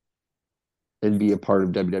and be a part of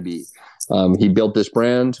WWE. He built this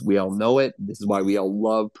brand. We all know it. This is why we all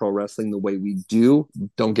love pro wrestling the way we do.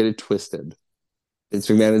 Don't get it twisted. Vince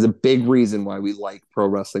McMahon is a big reason why we like pro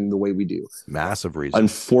wrestling the way we do. Massive reason.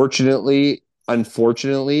 Unfortunately,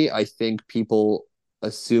 I think people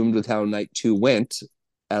assumed with how night 2 went,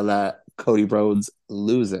 that Cody Rhodes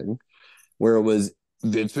losing, where it was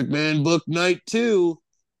Vince McMahon booked night 2.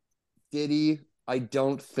 Did he? I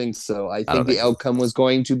don't think so. I think the outcome was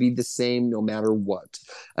going to be the same no matter what.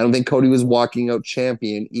 I don't think Cody was walking out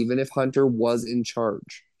champion, even if Hunter was in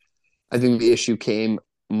charge. I think the issue came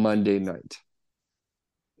Monday night.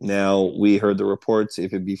 Now, we heard the reports,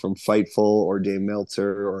 if it be from Fightful or Dave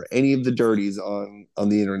Meltzer or any of the dirties on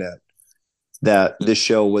the internet, that this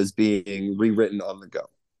show was being rewritten on the go.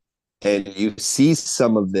 And you see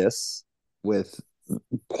some of this with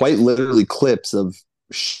quite literally clips of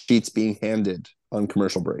sheets being handed on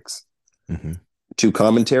commercial breaks to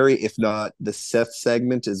commentary, if not the Seth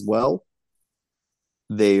segment as well.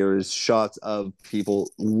 There's shots of people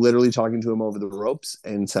literally talking to him over the ropes,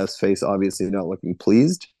 and Seth's face obviously not looking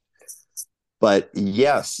pleased. But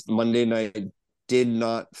yes, Monday night did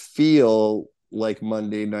not feel like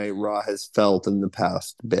Monday Night Raw has felt in the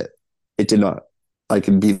past bit. It did not. I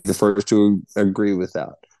can be the first to agree with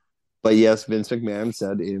that. But yes, Vince McMahon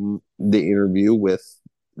said in the interview with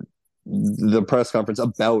the press conference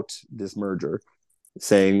about this merger,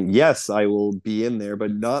 saying, yes, I will be in there,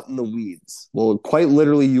 but not in the weeds. Well, quite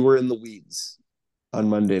literally, you were in the weeds on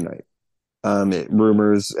Monday night.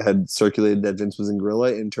 Rumors had circulated that Vince was in Gorilla,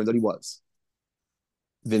 and it turns out he was.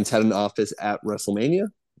 Vince had an office at WrestleMania,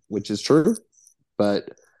 which is true, but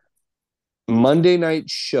Monday night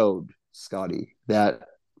showed, Scotty, that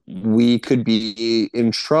we could be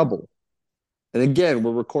in trouble. And again,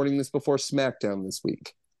 we're recording this before SmackDown this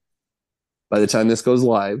week. By the time this goes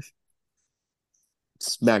live,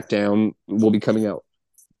 SmackDown will be coming out.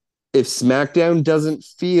 If SmackDown doesn't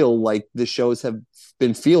feel like the shows have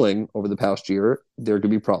been feeling over the past year, there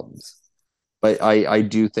could be problems. But I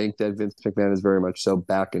do think that Vince McMahon is very much so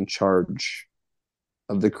back in charge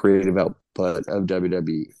of the creative output of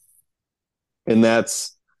WWE. And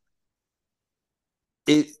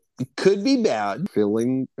it could be bad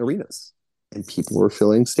filling arenas. And people were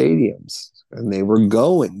filling stadiums. And they were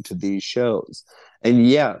going to these shows. And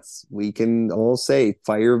yes, we can all say,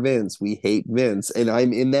 fire Vince. We hate Vince. And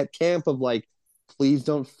I'm in that camp of like, please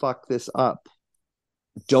don't fuck this up.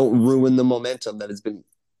 Don't ruin the momentum that has been.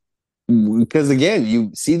 Because again,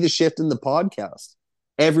 you see the shift in the podcast.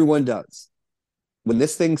 Everyone does. When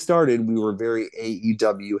this thing started, we were very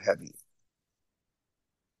AEW heavy.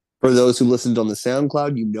 For those who listened on the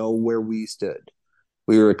SoundCloud, you know where we stood.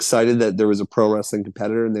 We were excited that there was a pro wrestling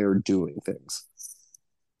competitor and they were doing things.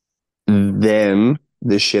 Then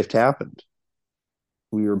the shift happened.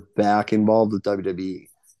 We were back involved with WWE.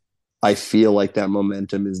 I feel like that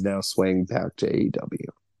momentum is now swaying back to AEW.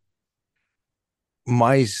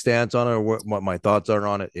 My stance on it, or what my thoughts are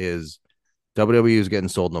on it, is WWE is getting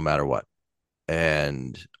sold no matter what.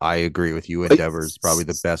 And I agree with you. Endeavor is probably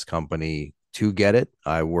the best company to get it.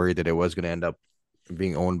 I worried that it was going to end up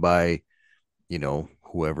being owned by,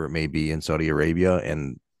 whoever it may be in Saudi Arabia,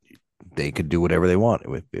 and they could do whatever they want.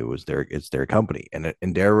 It's their company. And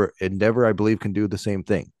Endeavor, I believe, can do the same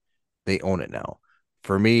thing. They own it now.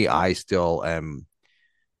 For me, I still am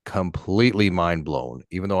completely mind blown,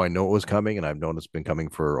 even though I know it was coming, and I've known it's been coming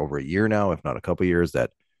for over a year now, if not a couple of years,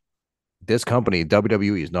 that this company,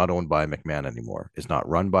 WWE, is not owned by McMahon anymore. It's not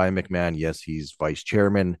run by McMahon. Yes, he's vice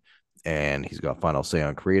chairman, and he's got final say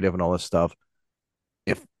on creative and all this stuff.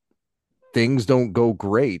 If things don't go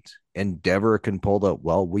great, Endeavor can pull the,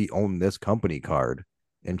 well, we own this company card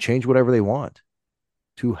and change whatever they want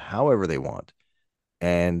to however they want.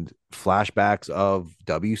 And flashbacks of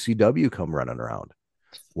WCW come running around.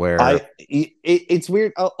 Where it's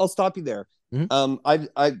weird. I'll stop you there. Mm-hmm.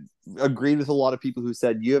 I've agreed with a lot of people who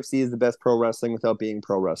said UFC is the best pro wrestling without being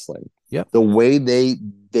pro wrestling. Yeah, the way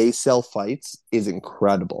they sell fights is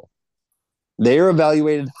incredible. They are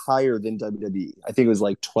evaluated higher than WWE. I think it was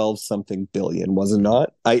like 12 something billion, was it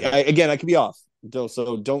not? I could be off.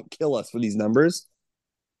 So don't kill us for these numbers.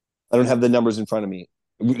 I don't have the numbers in front of me.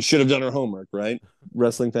 We should have done our homework, right,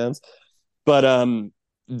 wrestling fans? But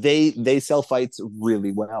they sell fights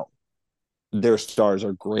really well. Their stars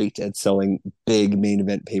are great at selling big main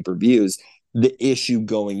event pay-per-views. The issue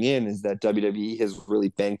going in is that WWE has really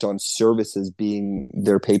banked on services being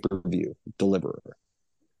their pay-per-view deliverer.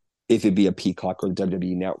 If it be a Peacock or the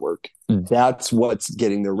WWE Network, that's what's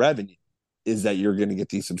getting their revenue, is that you're going to get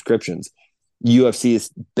these subscriptions. UFC is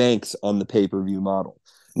banks on the pay-per-view model.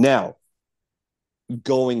 Now,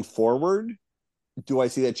 going forward, do I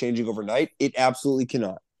see that changing overnight? It absolutely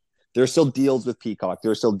cannot. There are still deals with Peacock.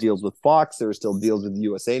 There are still deals with Fox. There are still deals with the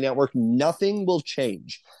USA Network. Nothing will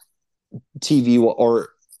change TV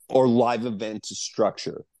or live event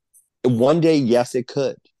structure. One day, yes, it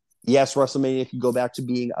could. Yes, WrestleMania could go back to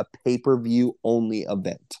being a pay-per-view only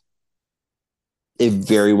event. It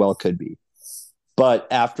very well could be. But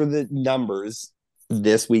after the numbers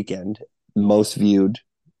this weekend, most viewed,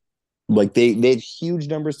 like they had huge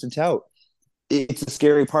numbers to tout. It's a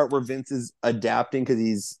scary part where Vince is adapting because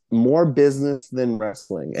he's more business than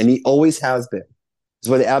wrestling, and he always has been. This is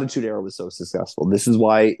why the Attitude Era was so successful. This is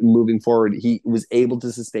why moving forward, he was able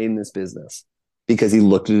to sustain this business because he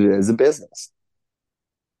looked at it as a business.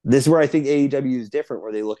 This is where I think AEW is different,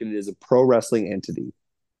 where they look at it as a pro wrestling entity.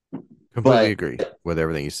 Completely agree with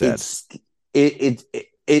everything you said.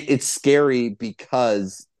 It's scary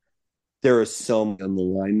because there is so much on the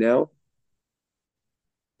line now.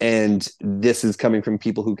 And this is coming from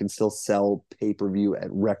people who can still sell pay-per-view at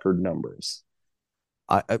record numbers.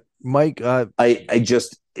 Mike,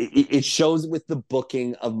 it shows with the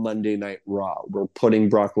booking of Monday Night Raw. We're putting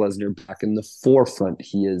Brock Lesnar back in the forefront.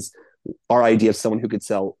 He is our idea of someone who could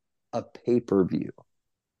sell a pay-per-view.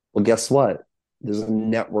 Well, guess what? There's a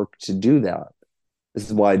network to do that. This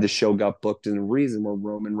is why the show got booked in a reason where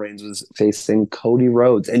Roman Reigns was facing Cody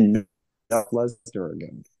Rhodes and not Lesnar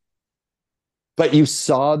again. But you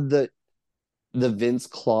saw the Vince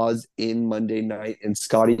clause in Monday night, and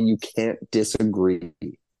Scotty, you can't disagree.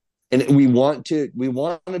 And we want to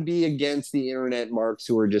be against the internet marks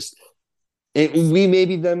who are just we may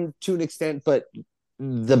be them to an extent, but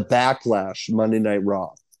the backlash Monday Night Raw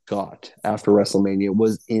got after WrestleMania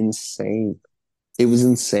was insane. It was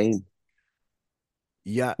insane.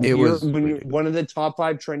 Yeah, it was one of the top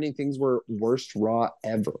 5 trending things were worst Raw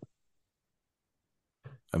ever.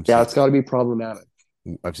 That's got to be problematic.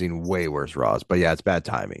 I've seen way worse Raws, but yeah, it's bad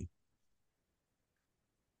timing.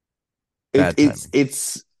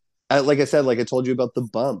 It's like I said, like I told you about the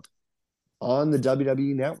bump on the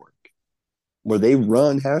WWE network where they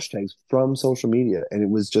run hashtags from social media, and it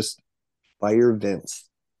was just fire Vince.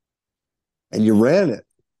 And you ran it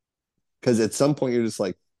because at some point you're just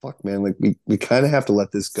like, fuck, man, like we kind of have to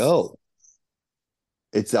let this go.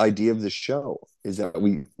 It's the idea of the show is that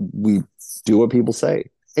we do what people say.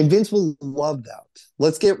 And Vince will love that.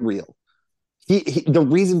 Let's get real. The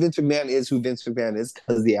reason Vince McMahon is who Vince McMahon is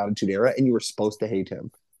because of the Attitude Era, and you were supposed to hate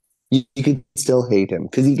him. You could still hate him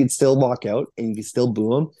because he could still walk out and you could still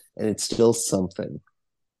boo him, and it's still something.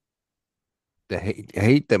 The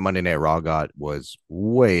hate that Monday Night Raw got was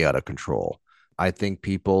way out of control. I think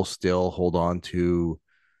people still hold on to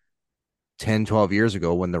 10, 12 years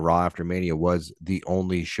ago when the Raw after Mania was the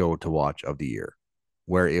only show to watch of the year,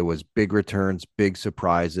 where it was big returns, big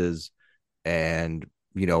surprises, and,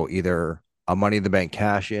 either a Money in the Bank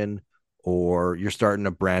cash in or you're starting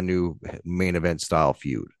a brand new main event style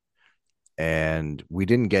feud. And we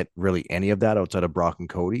didn't get really any of that outside of Brock and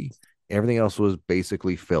Cody. Everything else was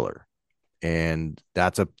basically filler. And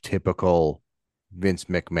that's a typical Vince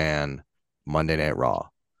McMahon Monday Night Raw.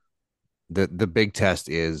 The big test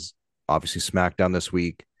is obviously SmackDown this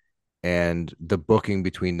week and the booking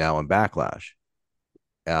between now and Backlash.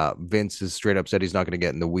 Vince has straight up said he's not going to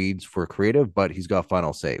get in the weeds for creative, but he's got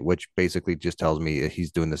final say, which basically just tells me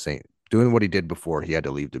he's doing what he did before he had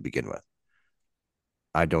to leave to begin with.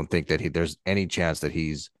 I don't think that there's any chance that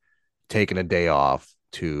he's taken a day off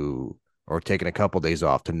or taken a couple days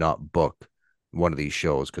off to not book one of these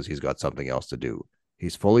shows because he's got something else to do.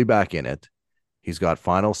 He's fully back in it. He's got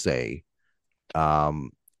final say.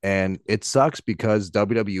 And it sucks because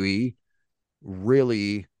WWE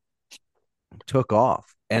really took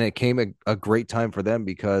off, and it came a great time for them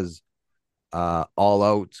because All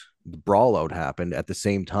Out, the Brawl Out happened at the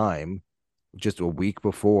same time, just a week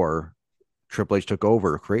before Triple H took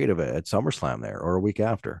over creative at SummerSlam there, or a week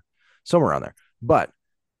after, somewhere around there. But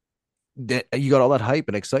you got all that hype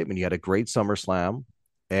and excitement. You had a great SummerSlam,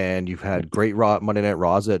 and you've had great Monday Night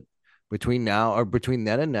Raws that between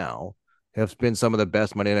then and now have been some of the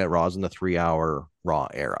best Monday Night Raws in the 3-hour Raw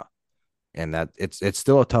era. And that it's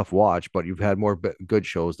still a tough watch, but you've had more good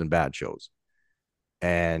shows than bad shows.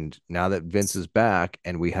 And now that Vince is back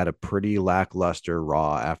and we had a pretty lackluster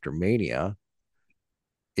Raw after Mania,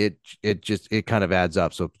 it kind of adds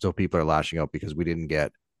up. So people are lashing out because we didn't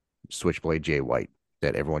get Switchblade Jay White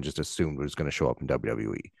that everyone just assumed was going to show up in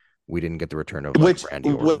WWE. We didn't get the return of Randy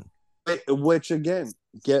Orton. Which again,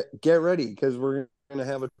 get ready because we're going to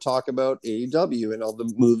have a talk about AEW and all the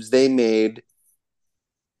moves they made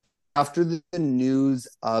after the news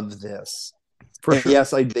of this. Sure.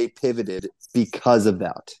 Yes, they pivoted because of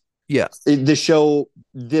that. Yeah. The show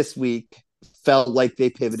this week felt like they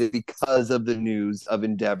pivoted because of the news of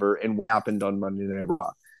Endeavor and what happened on Monday Night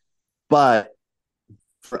Raw. But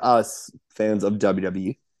for us, fans of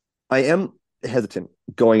WWE, I am hesitant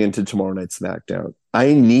going into tomorrow night's SmackDown.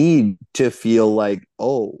 I need to feel like,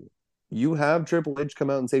 oh, you have Triple H come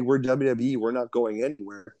out and say, we're WWE, we're not going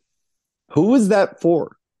anywhere. Who is that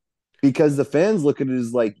for? Because the fans look at it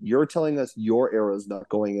as like, you're telling us your era is not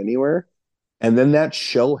going anywhere. And then that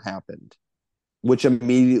show happened, which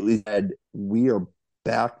immediately said, we are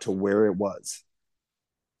back to where it was.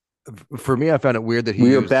 For me, I found it weird that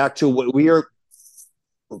we are back to what we are.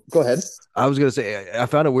 Go ahead. I was going to say, I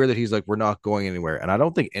found it weird that he's like, we're not going anywhere. And I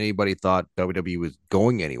don't think anybody thought WWE was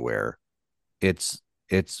going anywhere. It's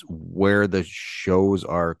where the shows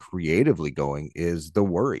are creatively going is the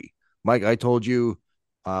worry. Mike, I told you,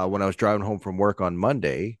 when I was driving home from work on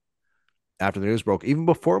Monday, after the news broke, even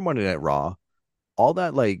before Monday Night Raw, all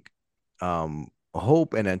that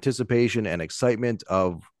hope and anticipation and excitement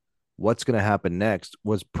of what's going to happen next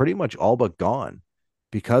was pretty much all but gone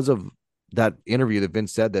because of that interview that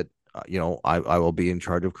Vince said that, I will be in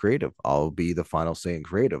charge of creative. I'll be the final say in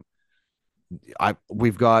creative.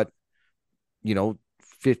 We've got,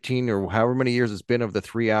 15 or however many years it's been of the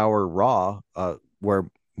 3-hour Raw, where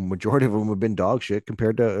majority of them have been dog shit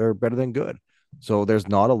compared to or better than good. So there's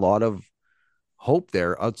not a lot of hope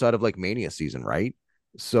there outside of like Mania season, right?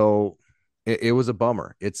 So It was a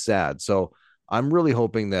bummer. It's sad. So I'm really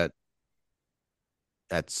hoping that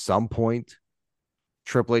at some point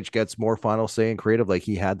Triple H gets more final say in creative like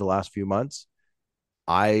he had the last few months.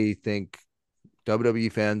 I think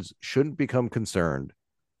WWE fans shouldn't become concerned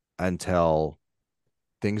until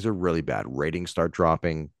things are really bad. Ratings start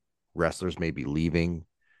dropping. Wrestlers may be leaving.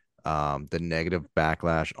 The negative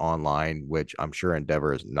backlash online, which I'm sure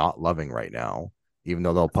Endeavor is not loving right now, even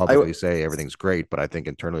though they'll publicly say everything's great. But I think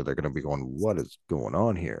internally they're going to be going, what is going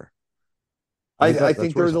on here? I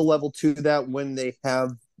think there's a level to that when they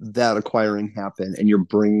have that acquiring happen and you're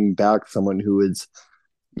bringing back someone who is,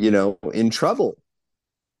 in trouble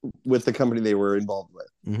with the company they were involved with.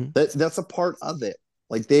 Mm-hmm. That's a part of it.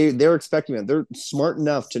 Like they're expecting it. They're smart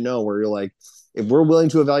enough to know where you're like, if we're willing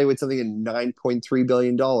to evaluate something at $9.3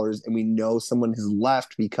 billion and we know someone has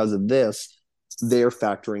left because of this, they're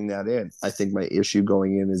factoring that in. I think my issue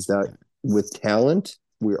going in is that with talent,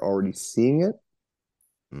 we're already seeing it.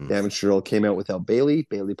 Damage Control came out without Bayley.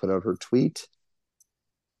 Bayley put out her tweet,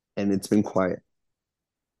 and it's been quiet.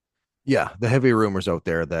 Yeah, the heavy rumors out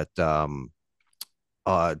there that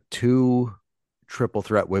 2 triple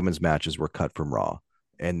threat women's matches were cut from Raw.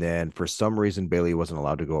 And then for some reason, Bayley wasn't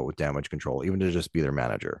allowed to go out with Damage Control, even to just be their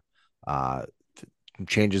manager.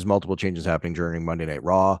 Multiple changes happening during Monday Night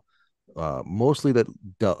Raw. Mostly that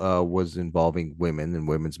was involving women and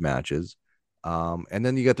women's matches. And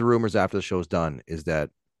then you get the rumors after the show's done is that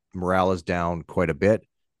morale is down quite a bit.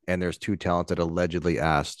 And there's 2 talents that allegedly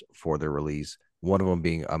asked for their release. One of them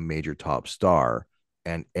being a major top star.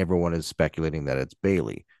 And everyone is speculating that it's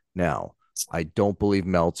Bayley. Now, I don't believe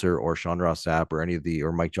Meltzer or Sean Ross Sapp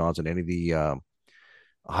or Mike Johnson, any of the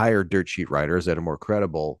higher dirt sheet writers that are more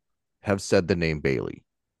credible have said the name Bayley.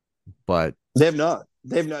 But they have not.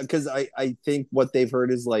 Because I think what they've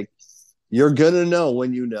heard is like, you're going to know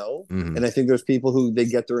when you know. Mm-hmm. And I think there's people who they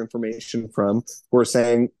get their information from who are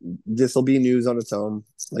saying this will be news on its own.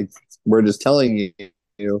 Like, we're just telling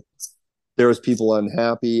you. There was people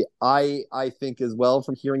unhappy. I think as well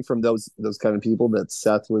from hearing from those kind of people that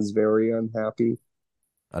Seth was very unhappy.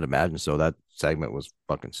 I'd imagine so. That segment was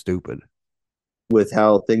fucking stupid. With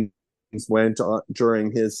how things went on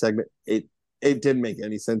during his segment. It didn't make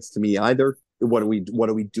any sense to me either. What are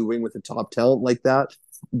we doing with a top talent like that?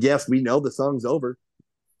 Yes, we know the song's over.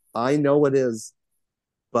 I know it is.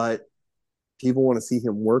 But people want to see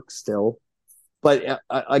him work still. But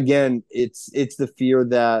again, it's the fear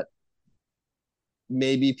that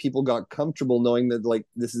maybe people got comfortable knowing that like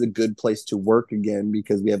this is a good place to work again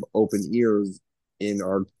because we have open ears in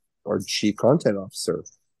our chief content officer.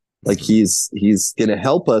 Like he's gonna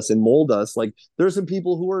help us and mold us. Like there's some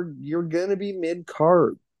people you're gonna be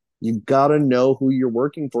mid-card. You gotta know who you're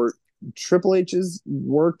working for. Triple H has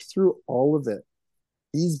worked through all of it.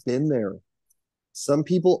 He's been there. Some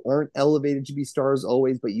people aren't elevated to be stars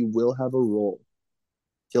always, but you will have a role.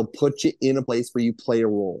 He'll put you in a place where you play a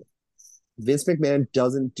role. Vince McMahon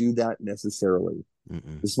doesn't do that necessarily.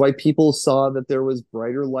 This is why people saw that there was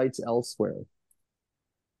brighter lights elsewhere.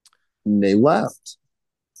 And they left.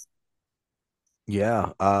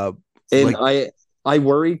 Yeah. And I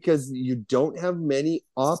worry because you don't have many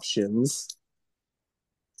options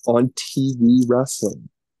on TV wrestling.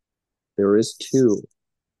 There is 2.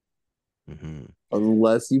 Mm-hmm.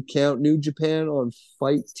 Unless you count New Japan on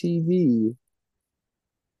Fight TV,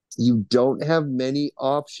 you don't have many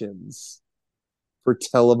options for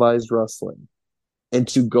televised wrestling. And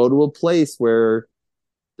to go to a place where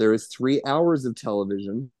there is 3 hours of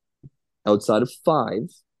television outside of 5,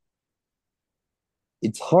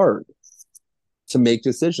 it's hard to make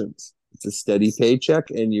decisions. It's a steady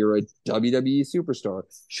paycheck and you're a WWE superstar.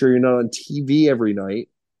 Sure, you're not on TV every night,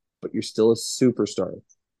 but you're still a superstar.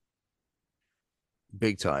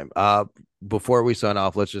 Big time. Before we sign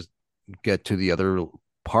off, let's just get to the other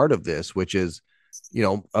part of this, which is,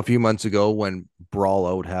 a few months ago when Brawl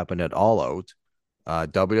Out happened at All Out,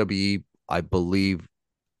 WWE, I believe,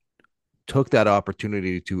 took that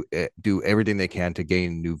opportunity to do everything they can to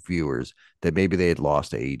gain new viewers that maybe they had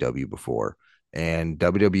lost to AEW before. And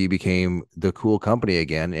WWE became the cool company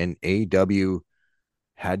again, and AEW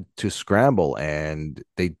had to scramble, and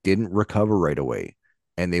they didn't recover right away.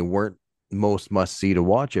 And they weren't most must-see to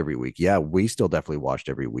watch every week. Yeah, we still definitely watched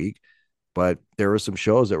every week, but there were some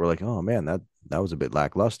shows that were like, oh man, that was a bit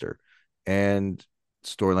lackluster, and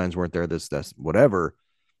storylines weren't there. This whatever.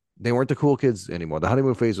 They weren't the cool kids anymore. The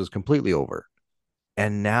honeymoon phase was completely over,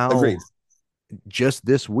 and now, Agreed. Just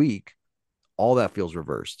this week, all that feels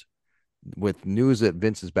reversed with news that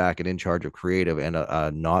Vince is back and in charge of creative and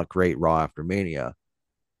a not great Raw after Mania,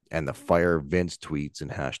 and the fire Vince tweets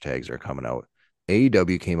and hashtags are coming out.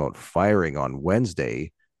 AEW came out firing on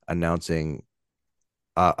Wednesday announcing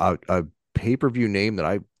a pay-per-view name that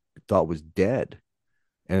I thought was dead,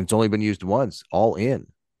 and it's only been used once, All In.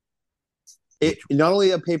 It not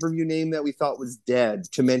only a pay-per-view name that we thought was dead,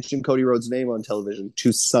 to mention Cody Rhodes' name on television,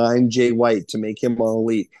 to sign Jay White, to make him All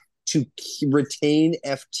Elite, to retain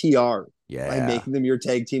FTR by making them your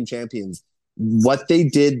tag team champions. What they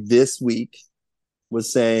did this week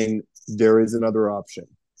was saying there is another option.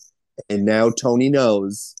 And now Tony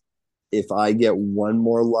knows, if I get one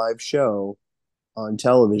more live show on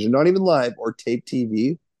television, not even live or tape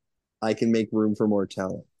TV, I can make room for more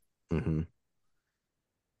talent. Mm-hmm.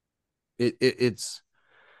 It's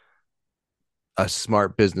a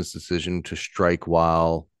smart business decision to strike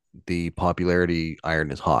while the popularity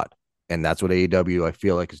iron is hot. And that's what AEW, I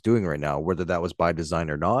feel like, is doing right now. Whether that was by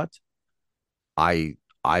design or not, I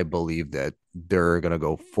believe that they're going to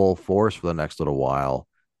go full force for the next little while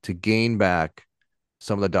to gain back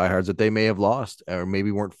some of the diehards that they may have lost or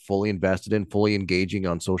maybe weren't fully invested in, fully engaging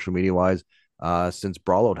on social media wise since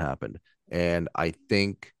Brawlout happened. And I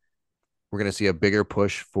think we're going to see a bigger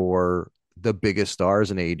push for the biggest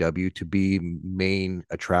stars in AEW to be main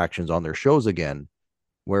attractions on their shows again,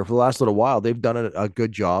 where for the last little while, they've done a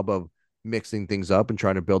good job of mixing things up and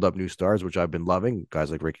trying to build up new stars, which I've been loving. Guys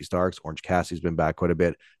like Ricky Starks, Orange Cassidy's been back quite a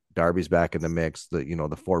bit. Darby's back in the mix.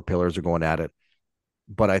 The four pillars are going at it.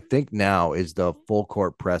 But I think now is the full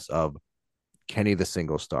court press of Kenny, the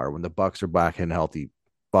single star, when the Bucks are back and healthy,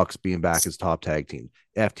 Bucks being back as top tag team,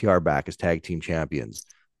 FTR back as tag team champions.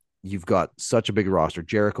 You've got such a big roster.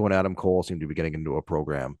 Jericho and Adam Cole seem to be getting into a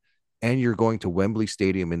program, and you're going to Wembley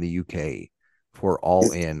Stadium in the UK for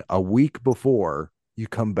All In a week before you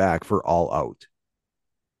come back for All Out.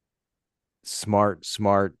 Smart,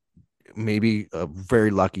 maybe a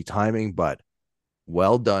very lucky timing, but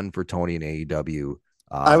well done for Tony and AEW.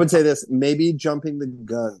 I would say this, maybe jumping the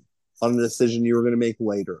gun on a decision you were going to make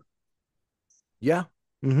later. Yeah.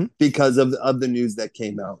 Mm-hmm. Because of the news that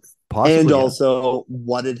came out. Possibly, and also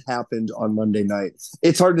what had happened on Monday night.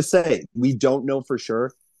 It's hard to say. We don't know for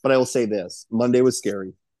sure, but I will say this. Monday was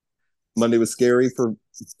scary. Monday was scary for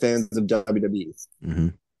fans of WWE. Mm-hmm.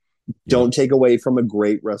 Don't take away from a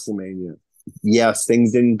great WrestleMania. Yes,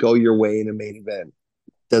 things didn't go your way in a main event.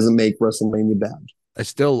 Doesn't make WrestleMania bad. I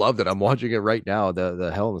still loved it. I'm watching it right now.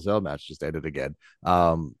 The Hell in a Cell match just ended again.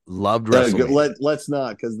 Loved WrestleMania. Let's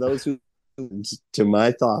not, because those who to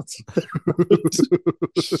my thoughts,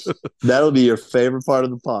 that'll be your favorite part of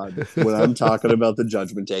the pod when I'm talking about the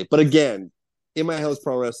Judgment Day. But again, In My House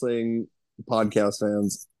Pro Wrestling podcast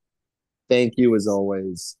fans, thank you as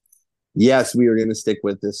always. Yes, we are going to stick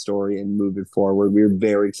with this story and move it forward. We're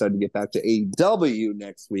very excited to get back to AEW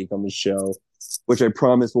next week on the show, which I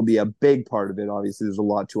promise will be a big part of it. Obviously, there's a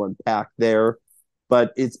lot to unpack there,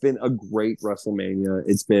 but it's been a great WrestleMania.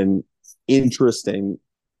 It's been interesting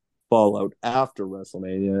fallout after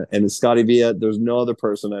WrestleMania. And ScottyVia, there's no other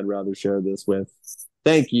person I'd rather share this with.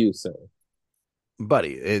 Thank you, sir.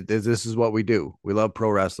 Buddy, this is what we do. We love pro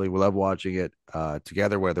wrestling. We love watching it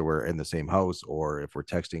together, whether we're in the same house or if we're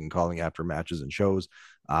texting and calling after matches and shows.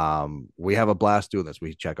 We have a blast doing this.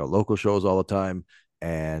 We check out local shows all the time.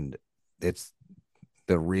 And it's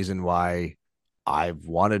the reason why I've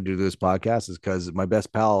wanted to do this podcast is because my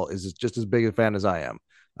best pal is just as big a fan as I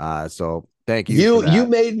am. So thank you. You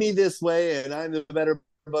made me this way, and I'm the better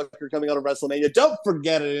booker coming out of WrestleMania. Don't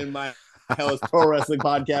forget it, In My House Pro Wrestling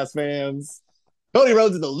podcast fans. Cody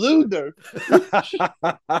Rhodes is a loser.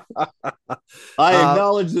 I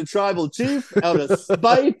acknowledge the tribal chief out of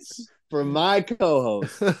spite for my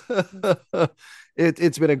co-host.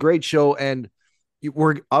 It's been a great show, and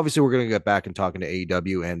we're going to get back and talking to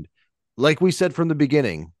AEW. And like we said from the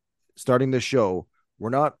beginning, starting this show, we're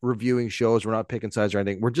not reviewing shows. We're not picking sides or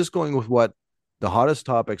anything. We're just going with what the hottest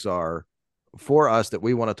topics are for us that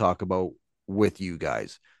we want to talk about with you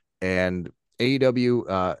guys. And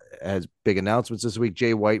AEW has big announcements this week.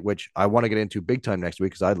 Jay White, which I want to get into big time next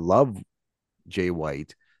week because I love Jay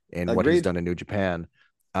White and what he's done in New Japan.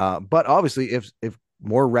 But obviously, if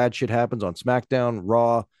more rad shit happens on SmackDown,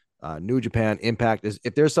 Raw, New Japan, Impact,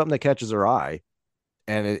 if there's something that catches our eye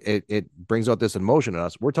and it brings out this emotion in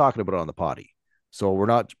us, we're talking about it on the potty. So we're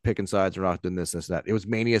not picking sides. We're not doing this, that. It was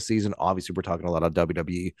Mania season. Obviously, we're talking a lot of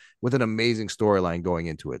WWE with an amazing storyline going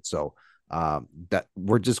into it. So that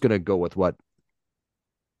we're just going to go with what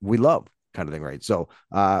we love kind of thing. Right. So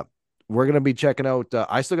we're going to be checking out.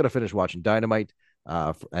 I still got to finish watching Dynamite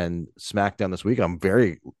and SmackDown this week. I'm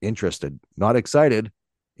very interested, not excited,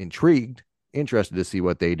 intrigued, interested to see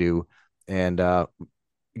what they do. And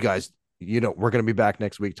guys, we're going to be back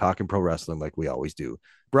next week talking pro wrestling like we always do.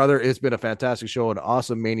 Brother, it's been a fantastic show, an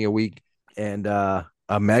awesome Mania week, and a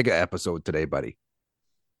mega episode today, buddy.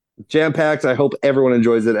 Jam-packed. I hope everyone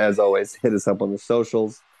enjoys it. As always, hit us up on the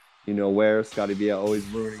socials. You know where. ScottyVia always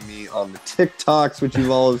ruining me on the TikToks, which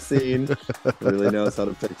you've all seen. Really knows how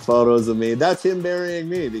to pick photos of me. That's him burying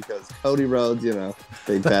me because Cody Rhodes,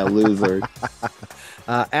 big fat loser.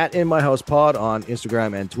 At In My House Pod on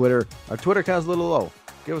Instagram and Twitter. Our Twitter account's a little low.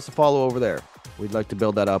 Give us a follow over there. We'd like to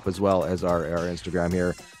build that up as well as our Instagram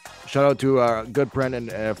here. Shout out to our good friend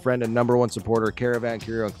and number one supporter, Caravan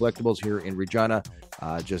Curio and Collectibles here in Regina.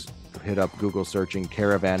 Just hit up Google searching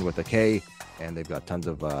Caravan with a K, and they've got tons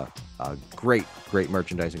of great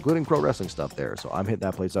merchandise, including pro wrestling stuff there. So I'm hitting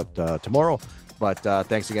that place up tomorrow. But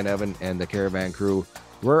thanks again, Evan and the Caravan crew.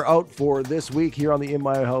 We're out for this week here on the In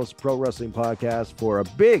My House Pro Wrestling Podcast for a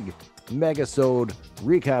big megasode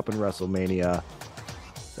recapping WrestleMania.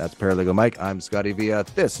 That's Paralegal Mike. I'm ScottyVia.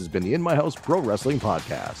 This has been the In My House Pro Wrestling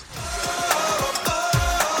Podcast.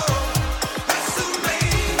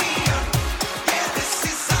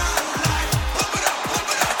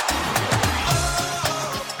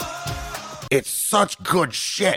 It's such good shit.